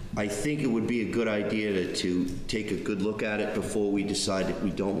forces, I think it would be a good idea to take a good look at it before we decide that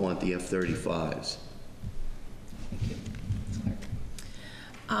we don't want the F-35s.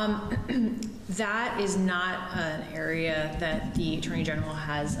 That is not an area that the Attorney General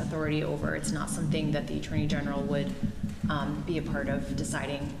has authority over. It's not something that the Attorney General would be a part of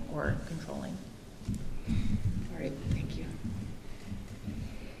deciding or controlling. All right, thank you.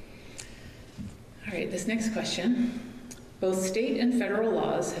 All right, this next question. Both state and federal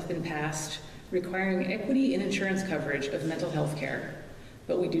laws have been passed requiring equity in insurance coverage of mental health care,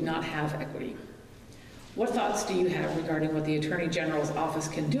 but we do not have equity. What thoughts do you have regarding what the Attorney General's office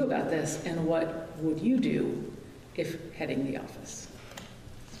can do about this, and what would you do if heading the office?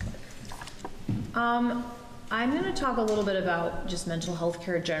 I'm going to talk a little bit about just mental health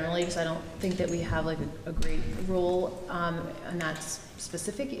care generally, because I don't think that we have like a great role on that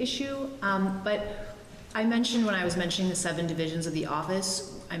specific issue. But I mentioned, when I was mentioning the 7 divisions of the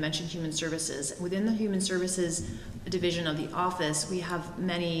office, I mentioned human services. Within the human services division of the office, we have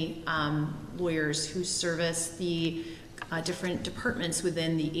many lawyers who service the different departments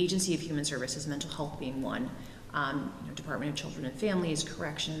within the Agency of Human Services, mental health being one, Department of Children and Families,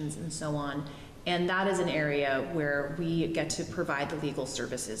 corrections, and so on. And that is an area where we get to provide the legal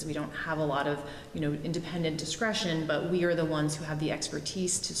services. We don't have a lot of, independent discretion, but we are the ones who have the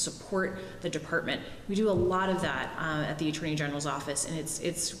expertise to support the department. We do a lot of that at the Attorney General's office, and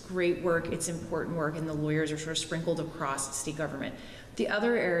it's great work, it's important work, and the lawyers are sort of sprinkled across state government. The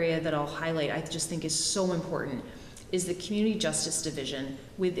other area that I'll highlight, I just think is so important, is the Community Justice Division.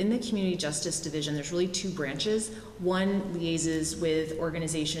 Within the Community Justice Division, there's really 2 branches. One liaises with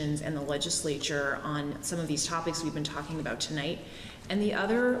organizations and the legislature on some of these topics we've been talking about tonight, and the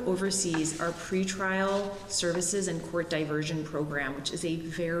other oversees our pretrial services and court diversion program, which is a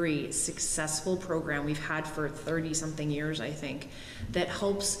very successful program we've had for 30-something years, I think, that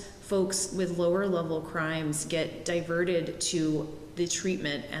helps folks with lower level crimes get diverted to the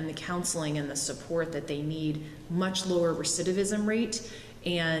treatment and the counseling and the support that they need, much lower recidivism rate,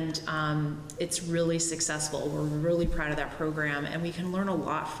 and it's really successful. We're really proud of that program, and we can learn a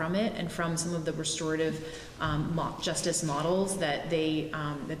lot from it and from some of the restorative justice models that they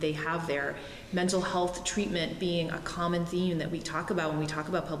have there. Mental health treatment being a common theme that we talk about when we talk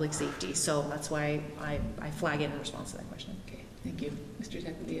about public safety. So that's why I flag it in response to that question. Okay, thank you. Mr.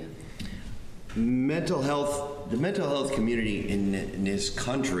 Tacubilla. The mental health community in this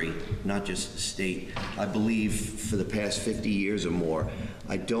country, not just the state, I believe for the past 50 years or more,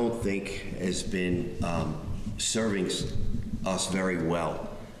 I don't think has been serving us very well.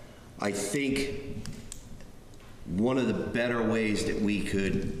 I think one of the better ways that we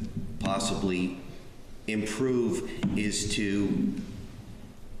could possibly improve is to,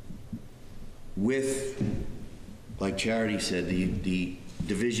 with, like Charity said, the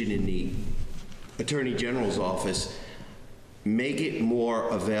division in the Attorney General's office, make it more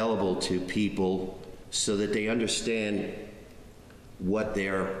available to people so that they understand what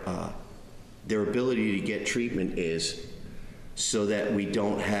their ability to get treatment is, so that we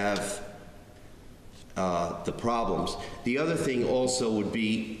don't have the problems. The other thing also would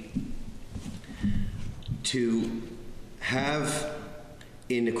be to have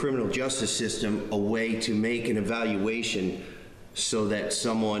in the criminal justice system a way to make an evaluation so that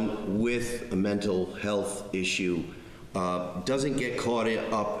someone with a mental health issue doesn't get caught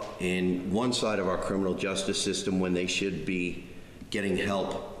up in one side of our criminal justice system when they should be getting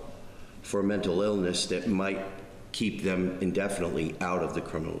help for a mental illness that might keep them indefinitely out of the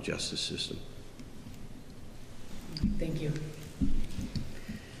criminal justice system. Thank you.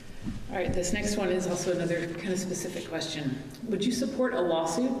 All right, this next one is also another kind of specific question. Would you support a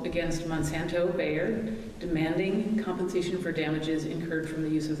lawsuit against Monsanto Bayer demanding compensation for damages incurred from the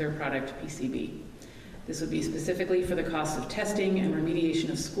use of their product, PCB? This would be specifically for the cost of testing and remediation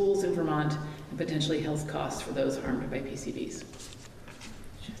of schools in Vermont and potentially health costs for those harmed by PCBs.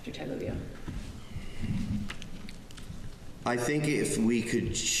 Mr. Taglio. I think if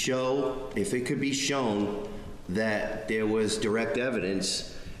it could be shown that there was direct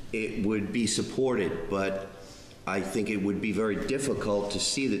evidence, it would be supported, but I think it would be very difficult to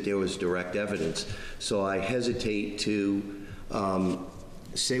see that there was direct evidence. So I hesitate to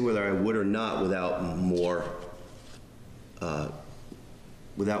say whether I would or not without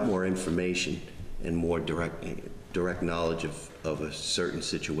more information and more direct direct knowledge of a certain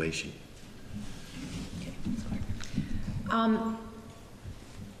situation. Okay, Ms. Clark.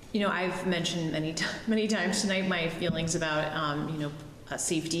 You know, I've mentioned many times tonight my feelings about,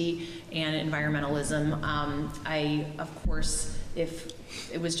 safety and environmentalism. I, of course, if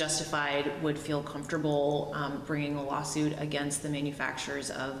it was justified, would feel comfortable bringing a lawsuit against the manufacturers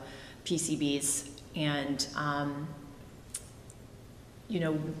of PCBs. And,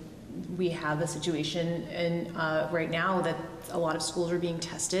 we have a situation right now that a lot of schools are being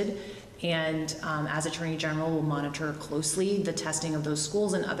tested. And as Attorney General, will monitor closely the testing of those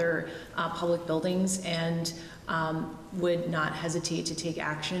schools and other public buildings, and would not hesitate to take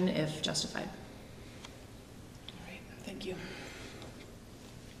action if justified. All right, thank you.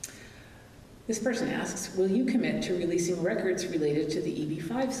 This person asks, will you commit to releasing records related to the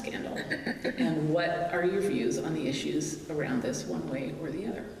EB5 scandal? And what are your views on the issues around this, one way or the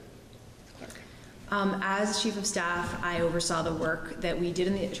other? As Chief of Staff, I oversaw the work that we did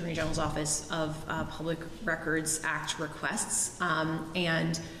in the Attorney General's Office of Public Records Act requests.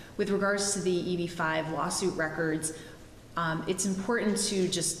 And with regards to the EB5 lawsuit records, it's important to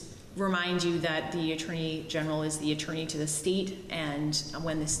just remind you that the Attorney General is the attorney to the state, and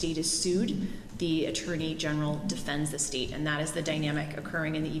when the state is sued, the Attorney General defends the state, and that is the dynamic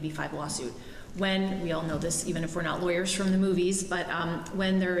occurring in the EB5 lawsuit. When, we all know this, even if we're not lawyers from the movies, but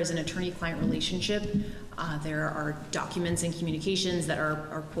when there is an attorney-client relationship, there are documents and communications that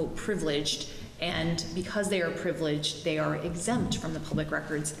are, quote, privileged, and because they are privileged, they are exempt from the Public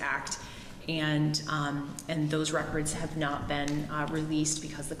Records Act, and those records have not been released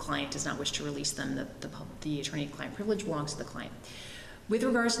because the client does not wish to release them. The attorney-client privilege belongs to the client. With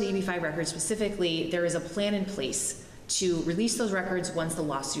regards to the EB5 records specifically, there is a plan in place to release those records once the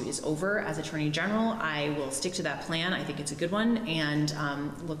lawsuit is over. As Attorney General, I will stick to that plan. I think it's a good one, and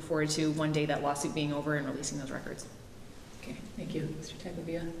look forward to one day that lawsuit being over and releasing those records. Okay, thank you. Mr.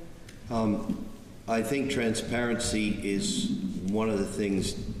 Taglia. I think transparency is one of the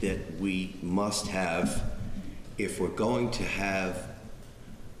things that we must have if we're going to have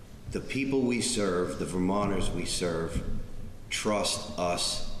the people we serve, the Vermonters we serve, trust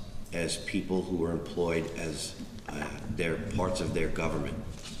us as people who are employed as they're parts of their government.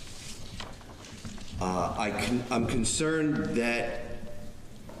 I'm concerned that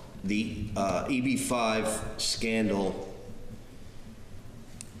the EB5 scandal,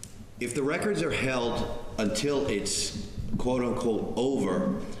 if the records are held until it's quote unquote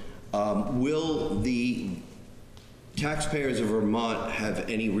over, will the taxpayers of Vermont have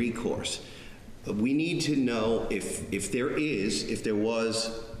any recourse? We need to know if there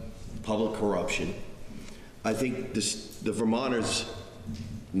was public corruption. I think the Vermonters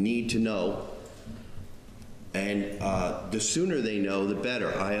need to know, and the sooner they know, the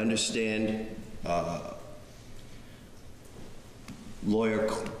better. I understand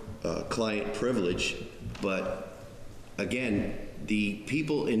lawyer-client privilege, but again, the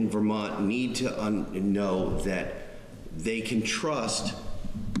people in Vermont need to know that they can trust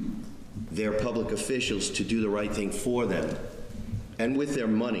their public officials to do the right thing for them and with their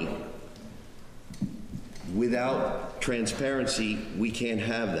money. Without transparency, we can't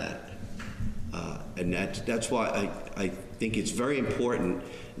have that. And that's why I think it's very important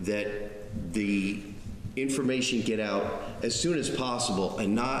that the information get out as soon as possible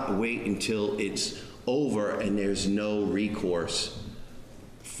and not wait until it's over and there's no recourse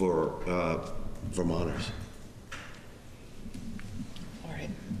for Vermonters. All right,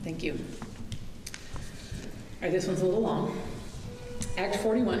 thank you. All right, this one's a little long. Act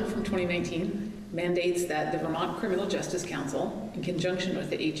 41 from 2019 mandates that the Vermont Criminal Justice Council, in conjunction with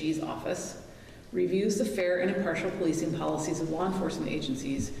the AG's office, reviews the fair and impartial policing policies of law enforcement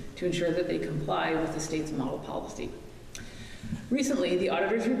agencies to ensure that they comply with the state's model policy. Recently, the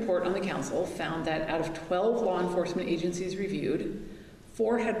auditor's report on the council found that out of 12 law enforcement agencies reviewed,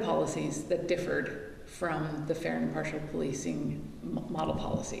 4 had policies that differed from the fair and impartial policing model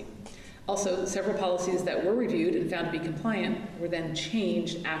policy. Also, several policies that were reviewed and found to be compliant were then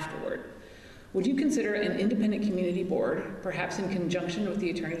changed afterward. Would you consider an independent community board, perhaps in conjunction with the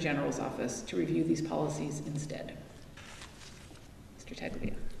Attorney General's office, to review these policies instead? Mr.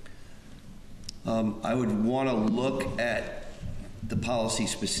 Taglia. I would want to look at the policy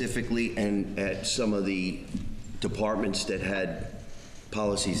specifically and at some of the departments that had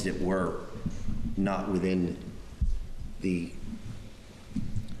policies that were not within the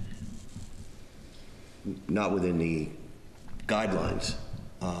guidelines.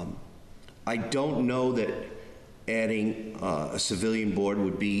 I don't know that adding a civilian board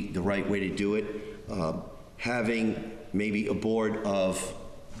would be the right way to do it. Having maybe a board of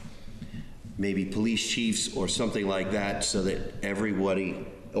maybe police chiefs or something like that, so that everybody,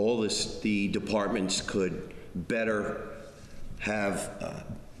 the departments could better have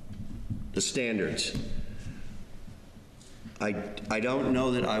the standards. I don't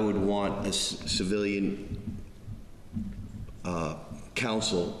know that I would want a civilian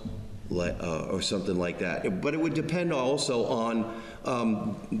council or something like that, but it would depend also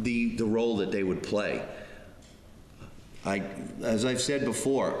on the role that they would play. As I've said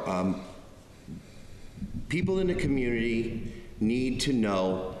before, people in the community need to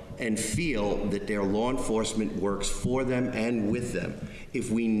know and feel that their law enforcement works for them and with them. If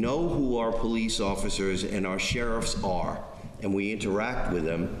we know who our police officers and our sheriffs are, and we interact with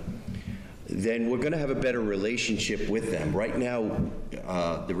them, then we're going to have a better relationship with them. Right now,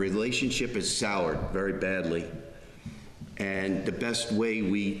 the relationship is soured very badly, and the best way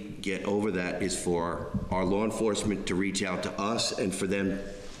we get over that is for our law enforcement to reach out to us, and for them,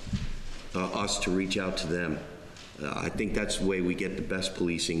 us to reach out to them. I think that's the way we get the best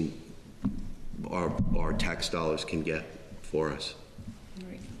policing our tax dollars can get for us. All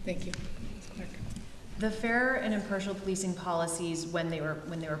right, thank you. The fair and impartial policing policies, when they were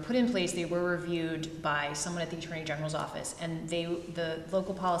put in place, they were reviewed by someone at the Attorney General's office, and the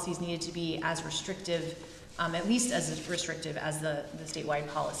local policies needed to be as restrictive, at least as restrictive as the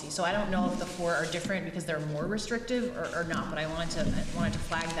statewide policy. So I don't know if the four are different because they're more restrictive or not, but I wanted to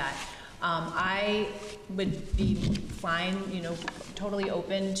flag that. I would be fine, totally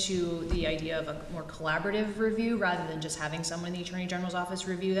open to the idea of a more collaborative review rather than just having someone in the Attorney General's office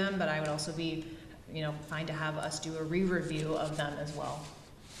review them, but I would also be fine to have us do a re-review of them as well.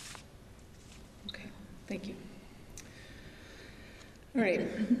 Okay, thank you. All right,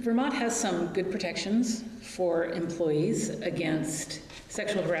 Vermont has some good protections for employees against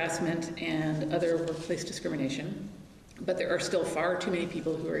sexual harassment and other workplace discrimination, but there are still far too many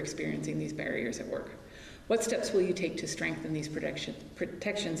people who are experiencing these barriers at work. What steps will you take to strengthen these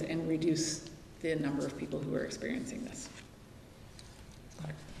protections and reduce the number of people who are experiencing this?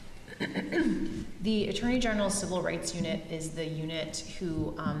 The Attorney General's Civil Rights Unit is the unit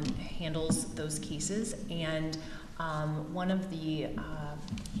who handles those cases, and one of the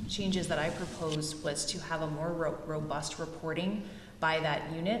changes that I proposed was to have a more robust reporting by that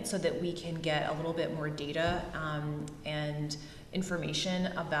unit so that we can get a little bit more data and information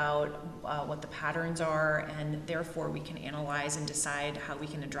about what the patterns are, and therefore we can analyze and decide how we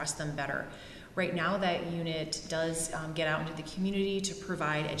can address them better. Right now, that unit does get out into the community to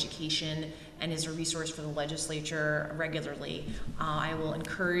provide education and is a resource for the legislature regularly. I will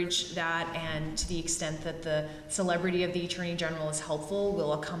encourage that, and to the extent that the celebrity of the Attorney General is helpful,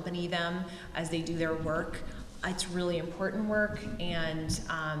 we'll accompany them as they do their work. It's really important work, and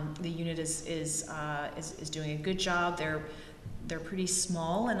the unit is doing a good job. They're pretty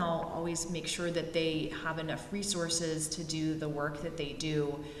small, and I'll always make sure that they have enough resources to do the work that they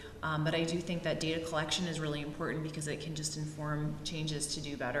do. But I do think that data collection is really important because it can just inform changes to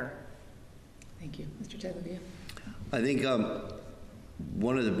do better. Thank you. Mr. Taglia. I think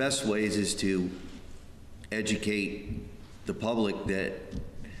one of the best ways is to educate the public that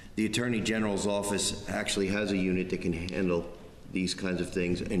the Attorney General's office actually has a unit that can handle these kinds of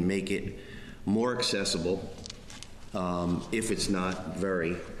things and make it more accessible, if it's not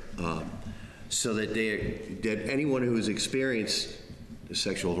very, so that anyone who has experienced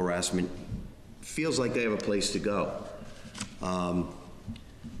sexual harassment feels like they have a place to go.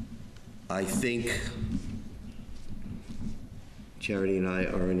 I think Charity and I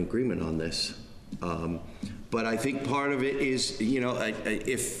are in agreement on this. But I think part of it is,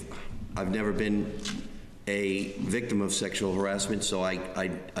 if I've never been a victim of sexual harassment, so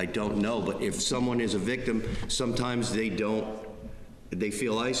I don't know, but if someone is a victim, sometimes they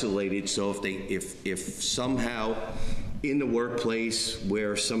feel isolated. So if somehow in the workplace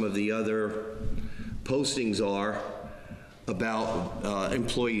where some of the other postings are about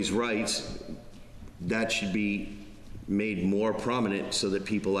employees' rights, that should be made more prominent so that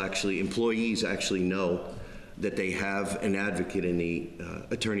employees actually know that they have an advocate in the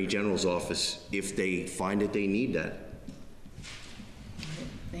Attorney General's office if they find that they need that.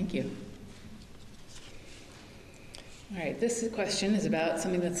 Thank you. All right, this question is about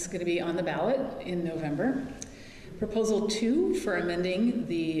something that's going to be on the ballot in November. Proposal 2 for amending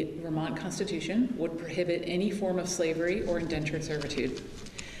the Vermont Constitution would prohibit any form of slavery or indentured servitude.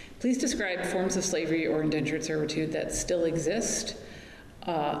 Please describe forms of slavery or indentured servitude that still exist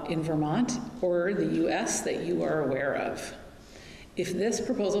in Vermont or the U.S. that you are aware of. If this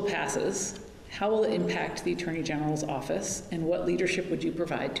proposal passes, how will it impact the Attorney General's office, and what leadership would you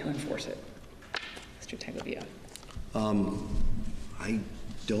provide to enforce it? Mr. Taglia. I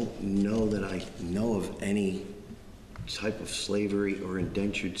don't know that I know of any type of slavery or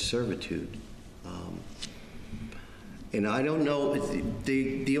indentured servitude. And I don't know,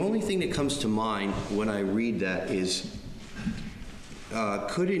 the only thing that comes to mind when I read that is,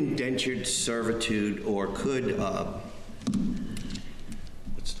 could indentured servitude, or could,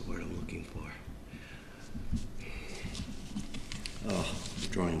 what's the word I'm looking for? Oh, I'm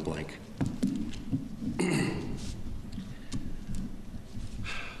drawing a blank.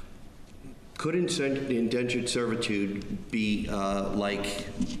 Could indentured servitude be like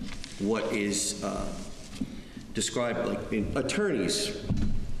what is described, like in attorneys,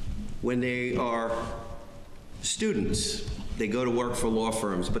 when they are students, they go to work for law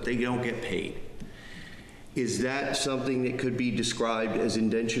firms, but they don't get paid? Is that something that could be described as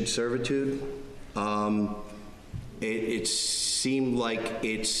indentured servitude? It seemed like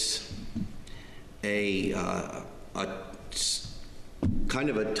it's a kind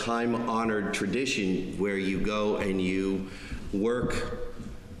of a time-honored tradition where you go and you work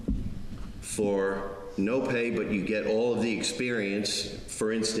for no pay, but you get all of the experience,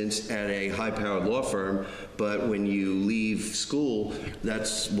 for instance, at a high-powered law firm, but when you leave school,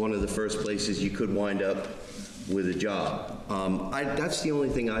 that's one of the first places you could wind up with a job. That's the only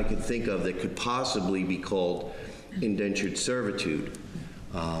thing I could think of that could possibly be called indentured servitude.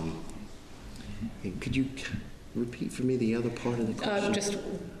 Could you repeat for me the other part of the question? Just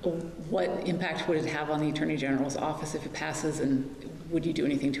what impact would it have on the Attorney General's office if it passes, and would you do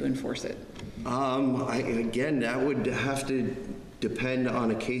anything to enforce it? Again, that would have to depend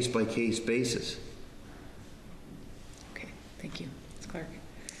on a case-by-case basis. Okay, thank you. Ms. Clark.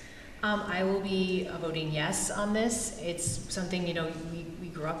 I will be voting yes on this. It's something, we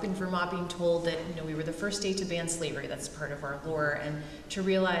grew up in Vermont being told that, we were the first state to ban slavery. That's part of our lore. And to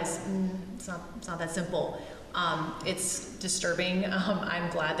realize it's not that simple. It's disturbing. I'm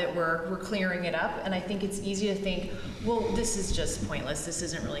glad that we're clearing it up. And I think it's easy to think, well, this is just pointless. This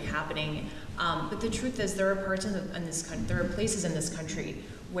isn't really happening. But the truth is, there are parts in this country, there are places in this country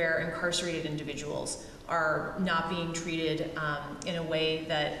where incarcerated individuals are not being treated in a way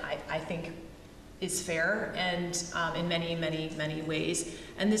that I think is fair, and in many, many, many ways.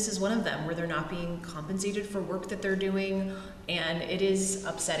 And this is one of them, where they're not being compensated for work that they're doing, and it is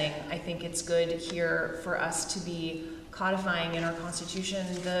upsetting. I think it's good here for us to be codifying in our Constitution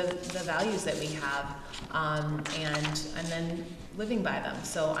the values that we have, and then living by them.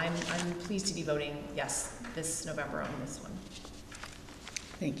 So I'm pleased to be voting yes this November on this one.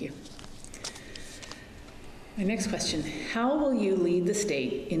 Thank you. My next question, how will you lead the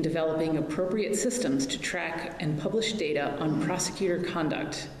state in developing appropriate systems to track and publish data on prosecutor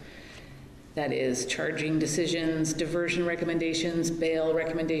conduct? That is, charging decisions, diversion recommendations, bail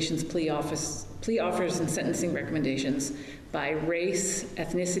recommendations, plea offers, and sentencing recommendations by race,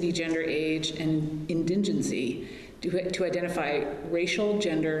 ethnicity, gender, age, and indigency to identify racial,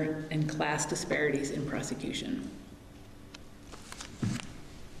 gender, and class disparities in prosecution.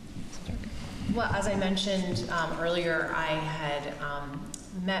 Well, as I mentioned earlier, I had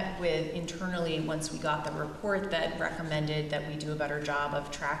met with internally once we got the report that recommended that we do a better job of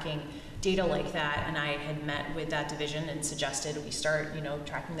tracking data like that, and I had met with that division and suggested we start,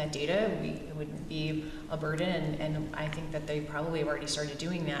 tracking that data. It wouldn't be a burden, and I think that they probably have already started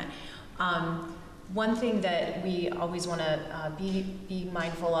doing that. One thing that we always want to be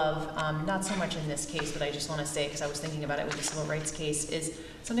mindful of, not so much in this case, but I just want to say, because I was thinking about it with the civil rights case, is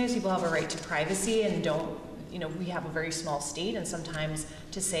sometimes people have a right to privacy and don't, we have a very small state, and sometimes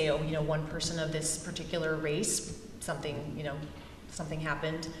to say, oh, one person of this particular race, something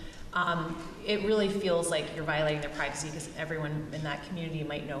happened, it really feels like you're violating their privacy, because everyone in that community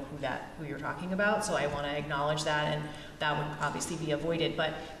might know who you're talking about. So I want to acknowledge that, and that would obviously be avoided.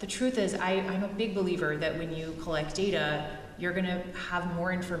 But the truth is, I'm a big believer that when you collect data, you're going to have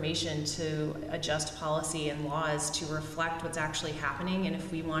more information to adjust policy and laws to reflect what's actually happening. And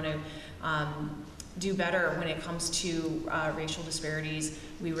if we want to do better when it comes to racial disparities,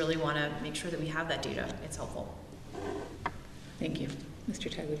 we really want to make sure that we have that data. It's helpful. Thank you.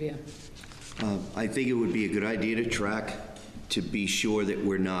 Mr. Tagliavia. I think it would be a good idea to track, to be sure that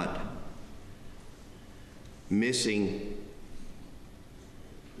we're not missing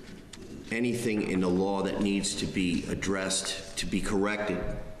anything in the law that needs to be addressed, to be corrected,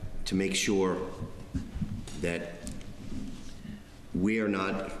 to make sure that we are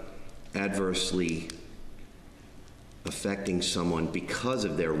not adversely affecting someone because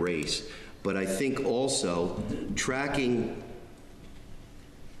of their race. But I think also tracking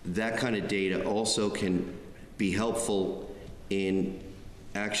that kind of data also can be helpful in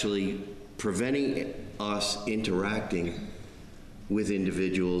actually preventing us interacting with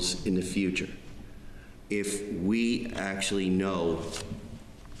individuals in the future. If we actually know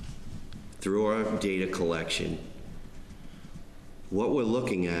through our data collection what we're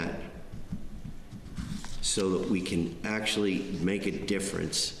looking at, so that we can actually make a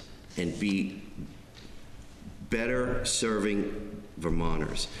difference and be better serving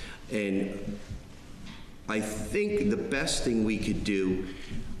Vermonters. And I think the best thing we could do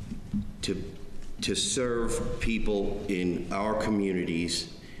to serve people in our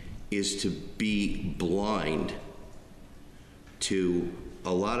communities is to be blind to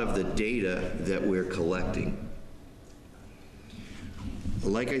a lot of the data that we're collecting.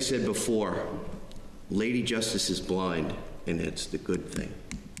 Like I said before, Lady Justice is blind, and it's the good thing.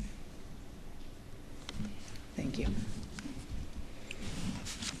 Thank you.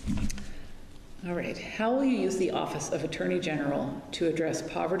 All right. How will you use the Office of Attorney General to address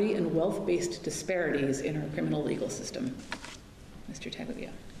poverty and wealth-based disparities in our criminal legal system? Mr. Tagovia.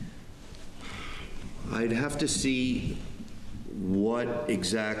 I'd have to see what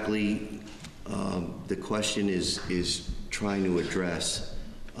exactly the question is trying to address.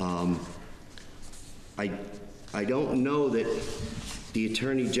 I don't know that the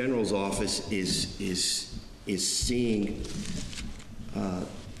Attorney General's office is seeing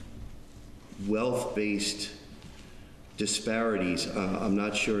wealth-based disparities. I'm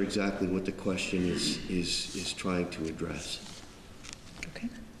not sure exactly what the question is trying to address. Okay.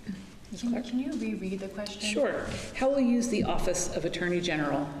 Ms. Clark? Can you reread the question? Sure. How will you use the Office of Attorney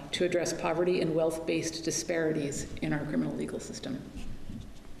General to address poverty and wealth-based disparities in our criminal legal system?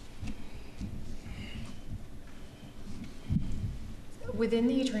 Within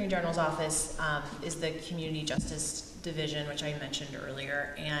the Attorney General's office is the Community Justice Division, which I mentioned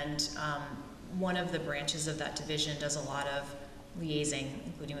earlier, and one of the branches of that division does a lot of liaising,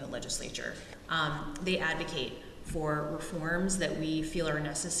 including with the legislature. They advocate for reforms that we feel are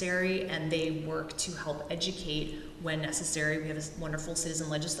necessary, and they work to help educate when necessary. We have a wonderful citizen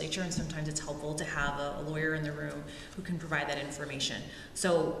legislature, and sometimes it's helpful to have a lawyer in the room who can provide that information.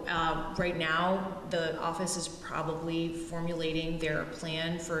 So right now, the office is probably formulating their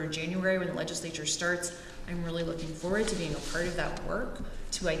plan for January when the legislature starts. I'm really looking forward to being a part of that work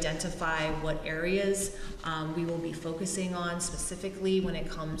to identify what areas we will be focusing on specifically when it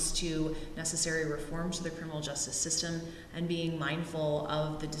comes to necessary reforms to the criminal justice system, and being mindful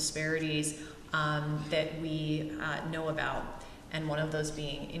of the disparities that we know about, and one of those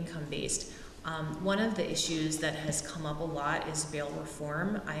being income-based. One of the issues that has come up a lot is bail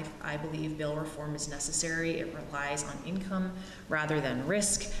reform. I believe bail reform is necessary. It relies on income rather than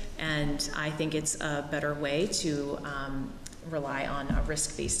risk, and I think it's a better way to rely on a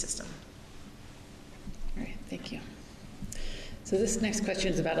risk-based system. All right, thank you. So this next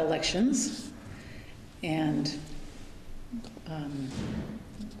question is about elections, and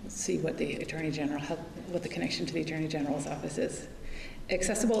let's see what the Attorney General, what the connection to the Attorney General's office is.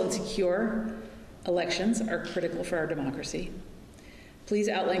 Accessible and secure elections are critical for our democracy. Please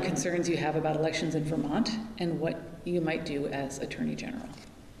outline concerns you have about elections in Vermont and what you might do as Attorney General.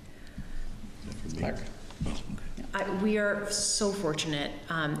 Clark. We are so fortunate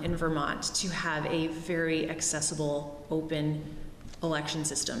in Vermont to have a very accessible, open election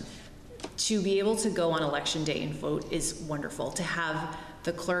system. To be able to go on election day and vote is wonderful. To have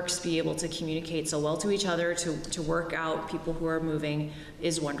the clerks be able to communicate so well to each other, to work out people who are moving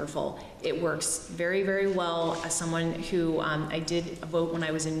is wonderful. It works very, very well. As someone who, I did vote when I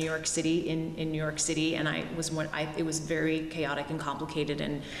was in New York City, in New York City, and it was very chaotic and complicated,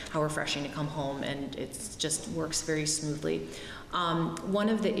 and how refreshing to come home, and it just works very smoothly. One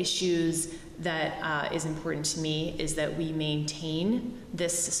of the issues that is important to me is that we maintain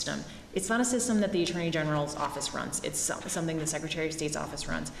this system. It's not a system that the Attorney General's office runs. It's something the Secretary of State's office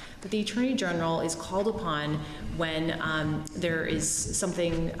runs. But the Attorney General is called upon when there is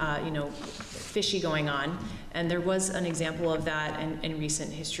something, fishy going on. And there was an example of that in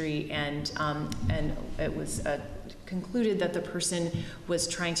recent history, and it was concluded that the person was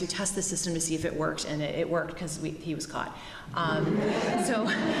trying to test the system to see if it worked, and it worked because he was caught.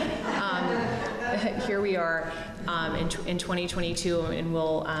 Here we are in 2022, and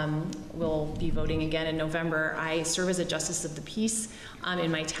we'll be voting again in November. I serve as a Justice of the Peace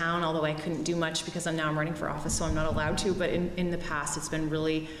in my town, although I couldn't do much because I'm running for office, so I'm not allowed to. But in the past, it's been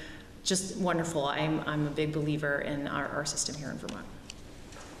really just wonderful. I'm a big believer in our system here in Vermont.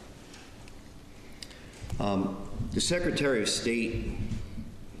 The Secretary of State,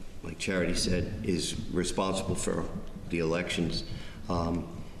 like Charity said, is responsible for the elections.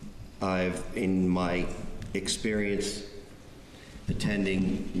 In my experience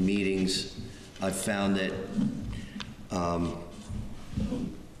attending meetings, I've found that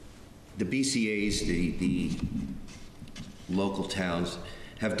the BCAs, the local towns,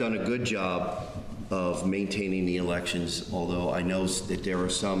 have done a good job of maintaining the elections, although I know that there are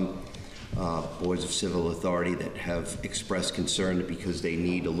some boards of civil authority that have expressed concern because they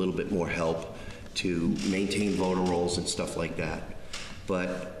need a little bit more help to maintain voter rolls and stuff like that.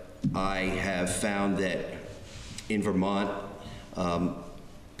 But I have found that in Vermont,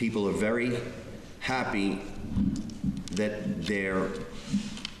 people are very happy that their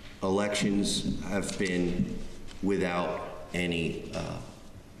elections have been without any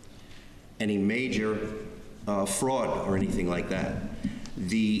major fraud or anything like that.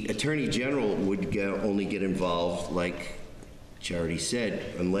 The Attorney General would only get involved, like Charity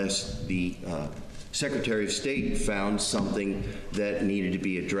said, unless the Secretary of State found something that needed to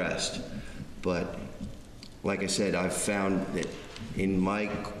be addressed. But like I said, I've found that in my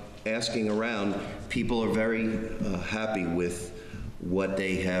asking around, people are very happy with what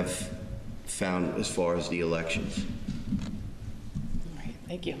they have found as far as the elections. All right,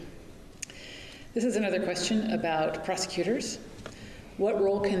 thank you. This is another question about prosecutors. What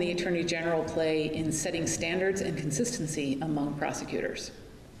role can the Attorney General play in setting standards and consistency among prosecutors?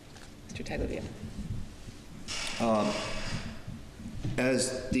 Mr. Tagliavia.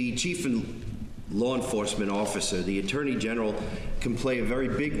 As the Chief Law Enforcement Officer, the Attorney General can play a very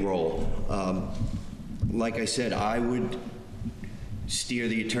big role. Like I said, I would steer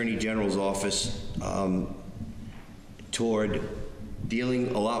the Attorney General's office toward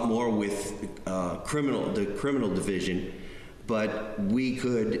dealing a lot more with the criminal division, but we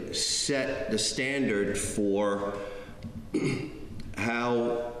could set the standard for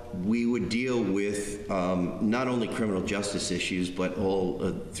how we would deal with not only criminal justice issues, but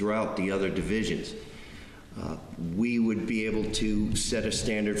all throughout the other divisions. We would be able to set a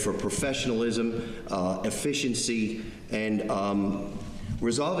standard for professionalism, efficiency, and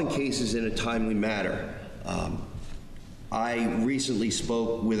resolving cases in a timely manner. I recently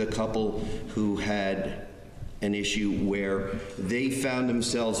spoke with a couple who had an issue where they found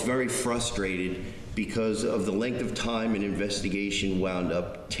themselves very frustrated because of the length of time an investigation wound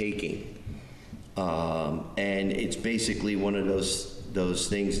up taking. And it's basically one of those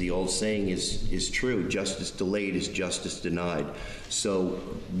things, the old saying is true, justice delayed is justice denied. So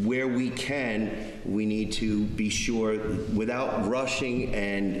where we can, we need to be sure, without rushing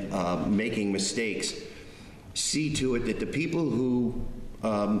and making mistakes, see to it that the people who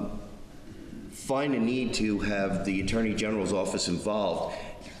find a need to have the Attorney General's office involved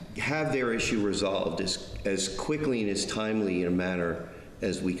have their issue resolved as quickly and as timely in a manner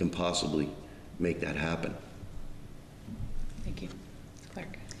as we can possibly make that happen. Thank you.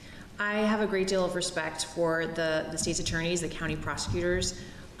 Clark. I have a great deal of respect for the state's attorneys, the county prosecutors,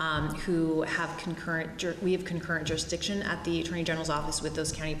 who have concurrent jurisdiction at the Attorney General's office with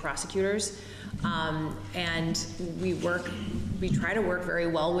those county prosecutors. And we try to work very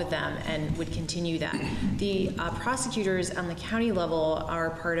well with them and would continue that. The prosecutors on the county level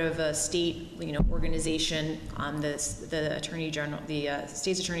are part of a state, organization, the Attorney General, the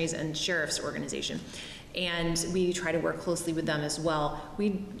state's attorneys and sheriff's organization. And we try to work closely with them as well.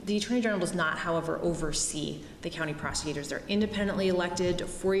 The Attorney General does not, however, oversee the county prosecutors. They're independently elected,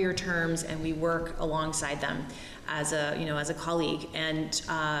 4-year terms, and we work alongside them as a colleague. And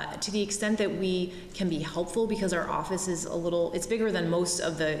to the extent that we can be helpful, because our office is it's bigger than most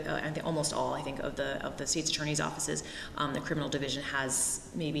of almost all, I think, of the state's attorney's offices. The criminal division has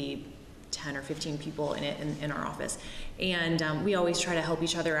maybe 10 or 15 people in it in our office. And we always try to help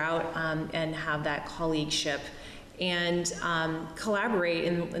each other out and have that colleagueship and collaborate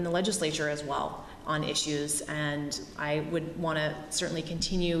in the legislature as well on issues. And I would want to certainly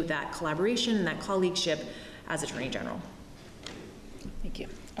continue that collaboration and that colleagueship as Attorney General. Thank you.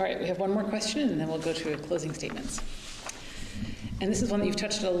 All right, we have one more question and then we'll go to closing statements. And this is one that you've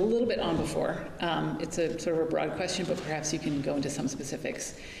touched a little bit on before. It's a sort of a broad question, but perhaps you can go into some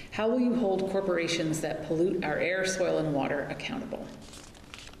specifics. How will you hold corporations that pollute our air, soil, and water accountable?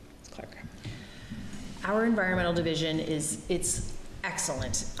 Clark. Our environmental division it's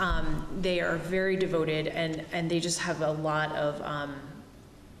excellent. They are very devoted and they just have a lot of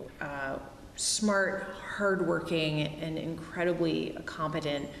smart, hardworking, and incredibly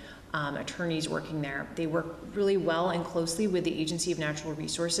competent attorneys working there. They work really well and closely with the Agency of Natural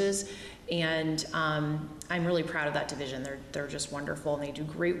Resources, and I'm really proud of that division. They're just wonderful, and they do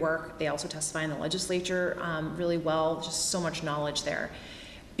great work. They also testify in the legislature really well, just so much knowledge there.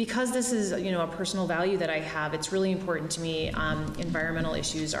 Because this is a personal value that I have, it's really important to me. Environmental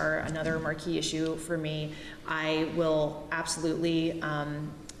issues are another marquee issue for me. I will absolutely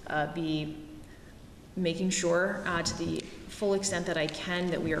be making sure to the full extent that I can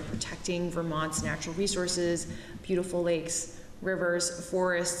that we are protecting Vermont's natural resources, beautiful lakes, rivers,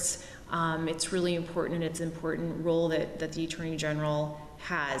 forests. It's really important, and it's an important role that the Attorney General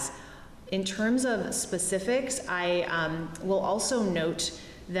has. In terms of specifics, I will also note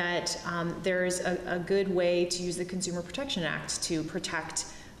that there's a good way to use the Consumer Protection Act to protect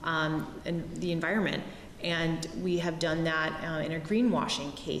the environment. And we have done that in a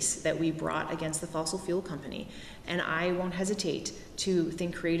greenwashing case that we brought against the fossil fuel company. And I won't hesitate to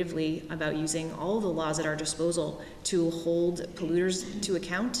think creatively about using all of the laws at our disposal to hold polluters to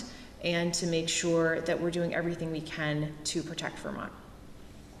account and to make sure that we're doing everything we can to protect Vermont.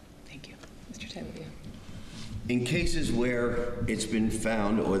 Thank you. Mr. Tagliavia. In cases where it's been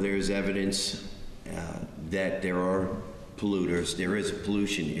found or there's evidence that there are polluters, there is a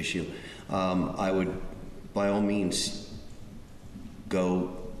pollution issue, I would by all means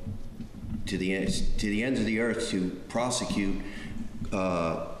go to the ends of the earth to prosecute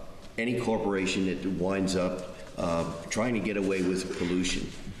any corporation that winds up trying to get away with pollution,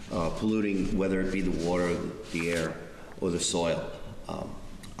 polluting whether it be the water, the air, or the soil.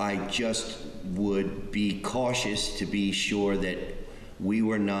 I just would be cautious to be sure that we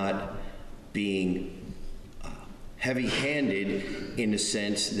were not being heavy-handed in the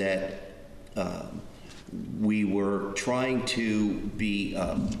sense that we were trying to be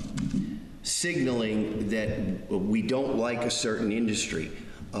signaling that we don't like a certain industry.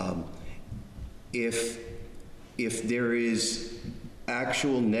 If there is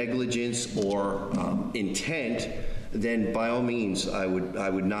actual negligence or intent, then by all means I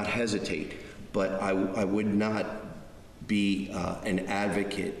would not hesitate. But I would not be an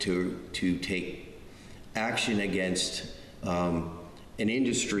advocate to take action against an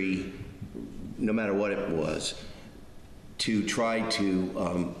industry, no matter what it was, to try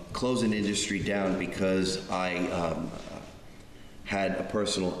to close an industry down because I had a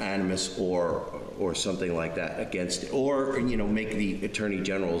personal animus or something like that against it, or make the Attorney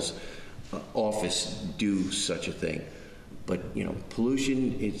General's office do such a thing. But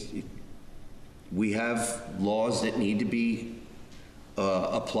pollution, we have laws that need to be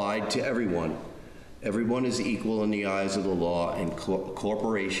applied to everyone. Everyone is equal in the eyes of the law, and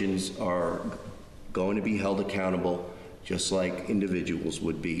corporations are going to be held accountable just like individuals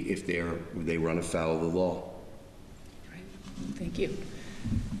would be if they run afoul of the law. Right. Thank you.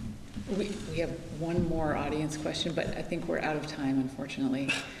 We have one more audience question, but I think we're out of time, unfortunately.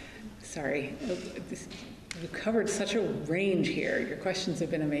 Sorry. You covered such a range here. Your questions have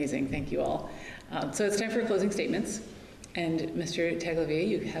been amazing. Thank you all. So it's time for closing statements. And Mr. Tagliavia,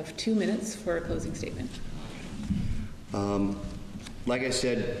 you have 2 minutes for a closing statement. Like I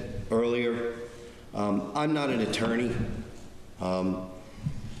said earlier, I'm not an attorney.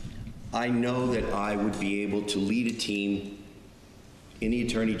 I know that I would be able to lead a team in the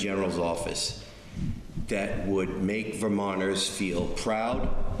Attorney General's office that would make Vermonters feel proud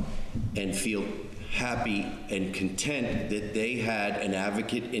and feel happy and content that they had an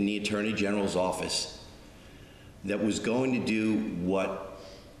advocate in the Attorney General's office that was going to do what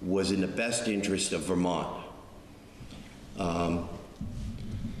was in the best interest of Vermont.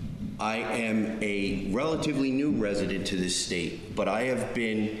 I am a relatively new resident to this state, but I have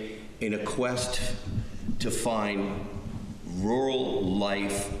been in a quest to find rural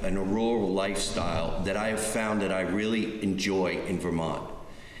life and a rural lifestyle that I have found that I really enjoy in Vermont.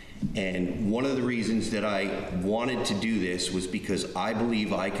 And one of the reasons that I wanted to do this was because I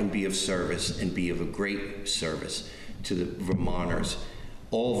believe I can be of service and be of a great service to the Vermonters,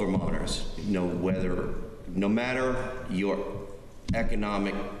 all Vermonters, no matter your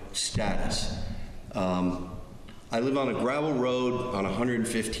economic status. I live on a gravel road on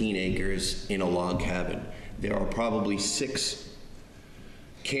 115 acres in a log cabin. There are probably 6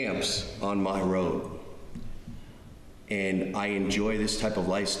 camps on my road. And I enjoy this type of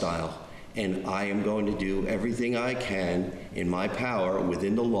lifestyle. And I am going to do everything I can in my power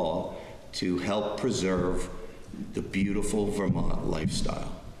within the law to help preserve the beautiful Vermont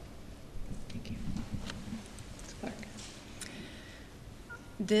lifestyle. Thank you. Ms. Clark.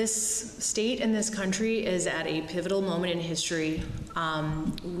 This state and this country is at a pivotal moment in history.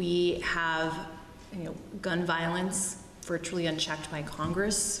 We have gun violence virtually unchecked by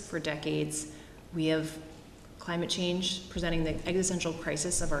Congress for decades. We have climate change presenting the existential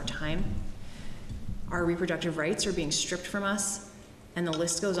crisis of our time. Our reproductive rights are being stripped from us, and the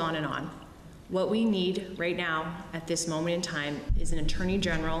list goes on and on. What we need right now at this moment in time is an Attorney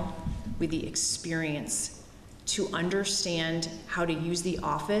General with the experience to understand how to use the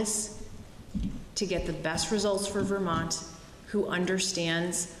office to get the best results for Vermont, who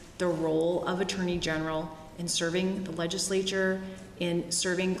understands the role of Attorney General in serving the legislature, in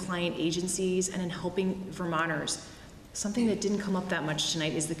serving client agencies, and in helping Vermonters. Something that didn't come up that much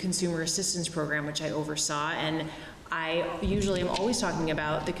tonight is the Consumer Assistance Program, which I oversaw, and I usually am always talking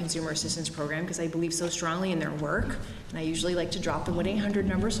about the Consumer Assistance Program because I believe so strongly in their work, and I usually like to drop the 1-800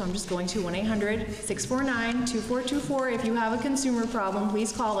 number, so I'm just going to 1-800-649-2424. If you have a consumer problem,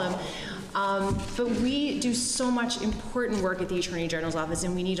 please call them. But we do so much important work at the Attorney General's office,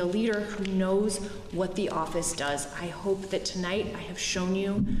 and we need a leader who knows what the office does. I hope that tonight I have shown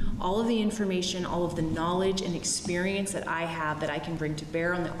you all of the information, all of the knowledge and experience that I have that I can bring to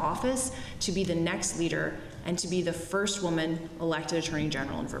bear on the office to be the next leader and to be the first woman elected Attorney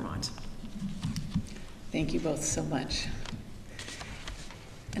General in Vermont. Thank you both so much.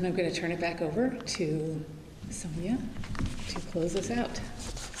 And I'm going to turn it back over to Sonia to close us out.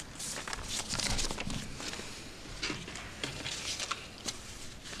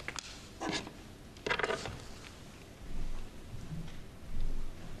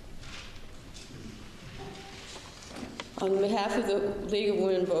 On behalf of the League of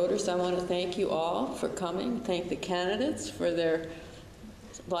Women Voters, I want to thank you all for coming, thank the candidates for their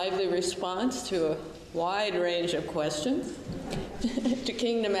lively response to a wide range of questions, to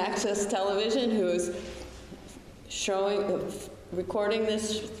Kingdom Access Television, who is recording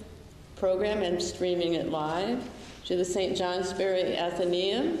this program and streaming it live, to the St. Johnsbury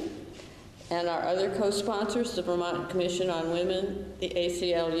Athenaeum, and our other co-sponsors, the Vermont Commission on Women, the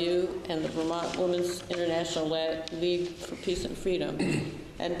ACLU, and the Vermont Women's International League for Peace and Freedom.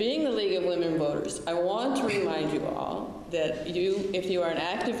 And being the League of Women Voters, I want to remind you all that if you are an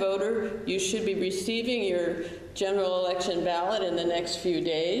active voter, you should be receiving your general election ballot in the next few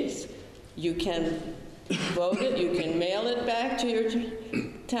days. You can vote it, you can mail it back to your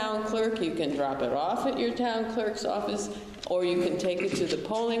town clerk, you can drop it off at your town clerk's office, or you can take it to the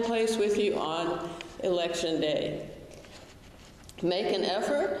polling place with you on election day. Make an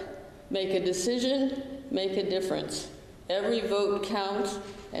effort, make a decision, make a difference. Every vote counts,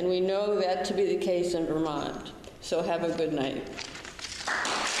 and we know that to be the case in Vermont. So have a good night.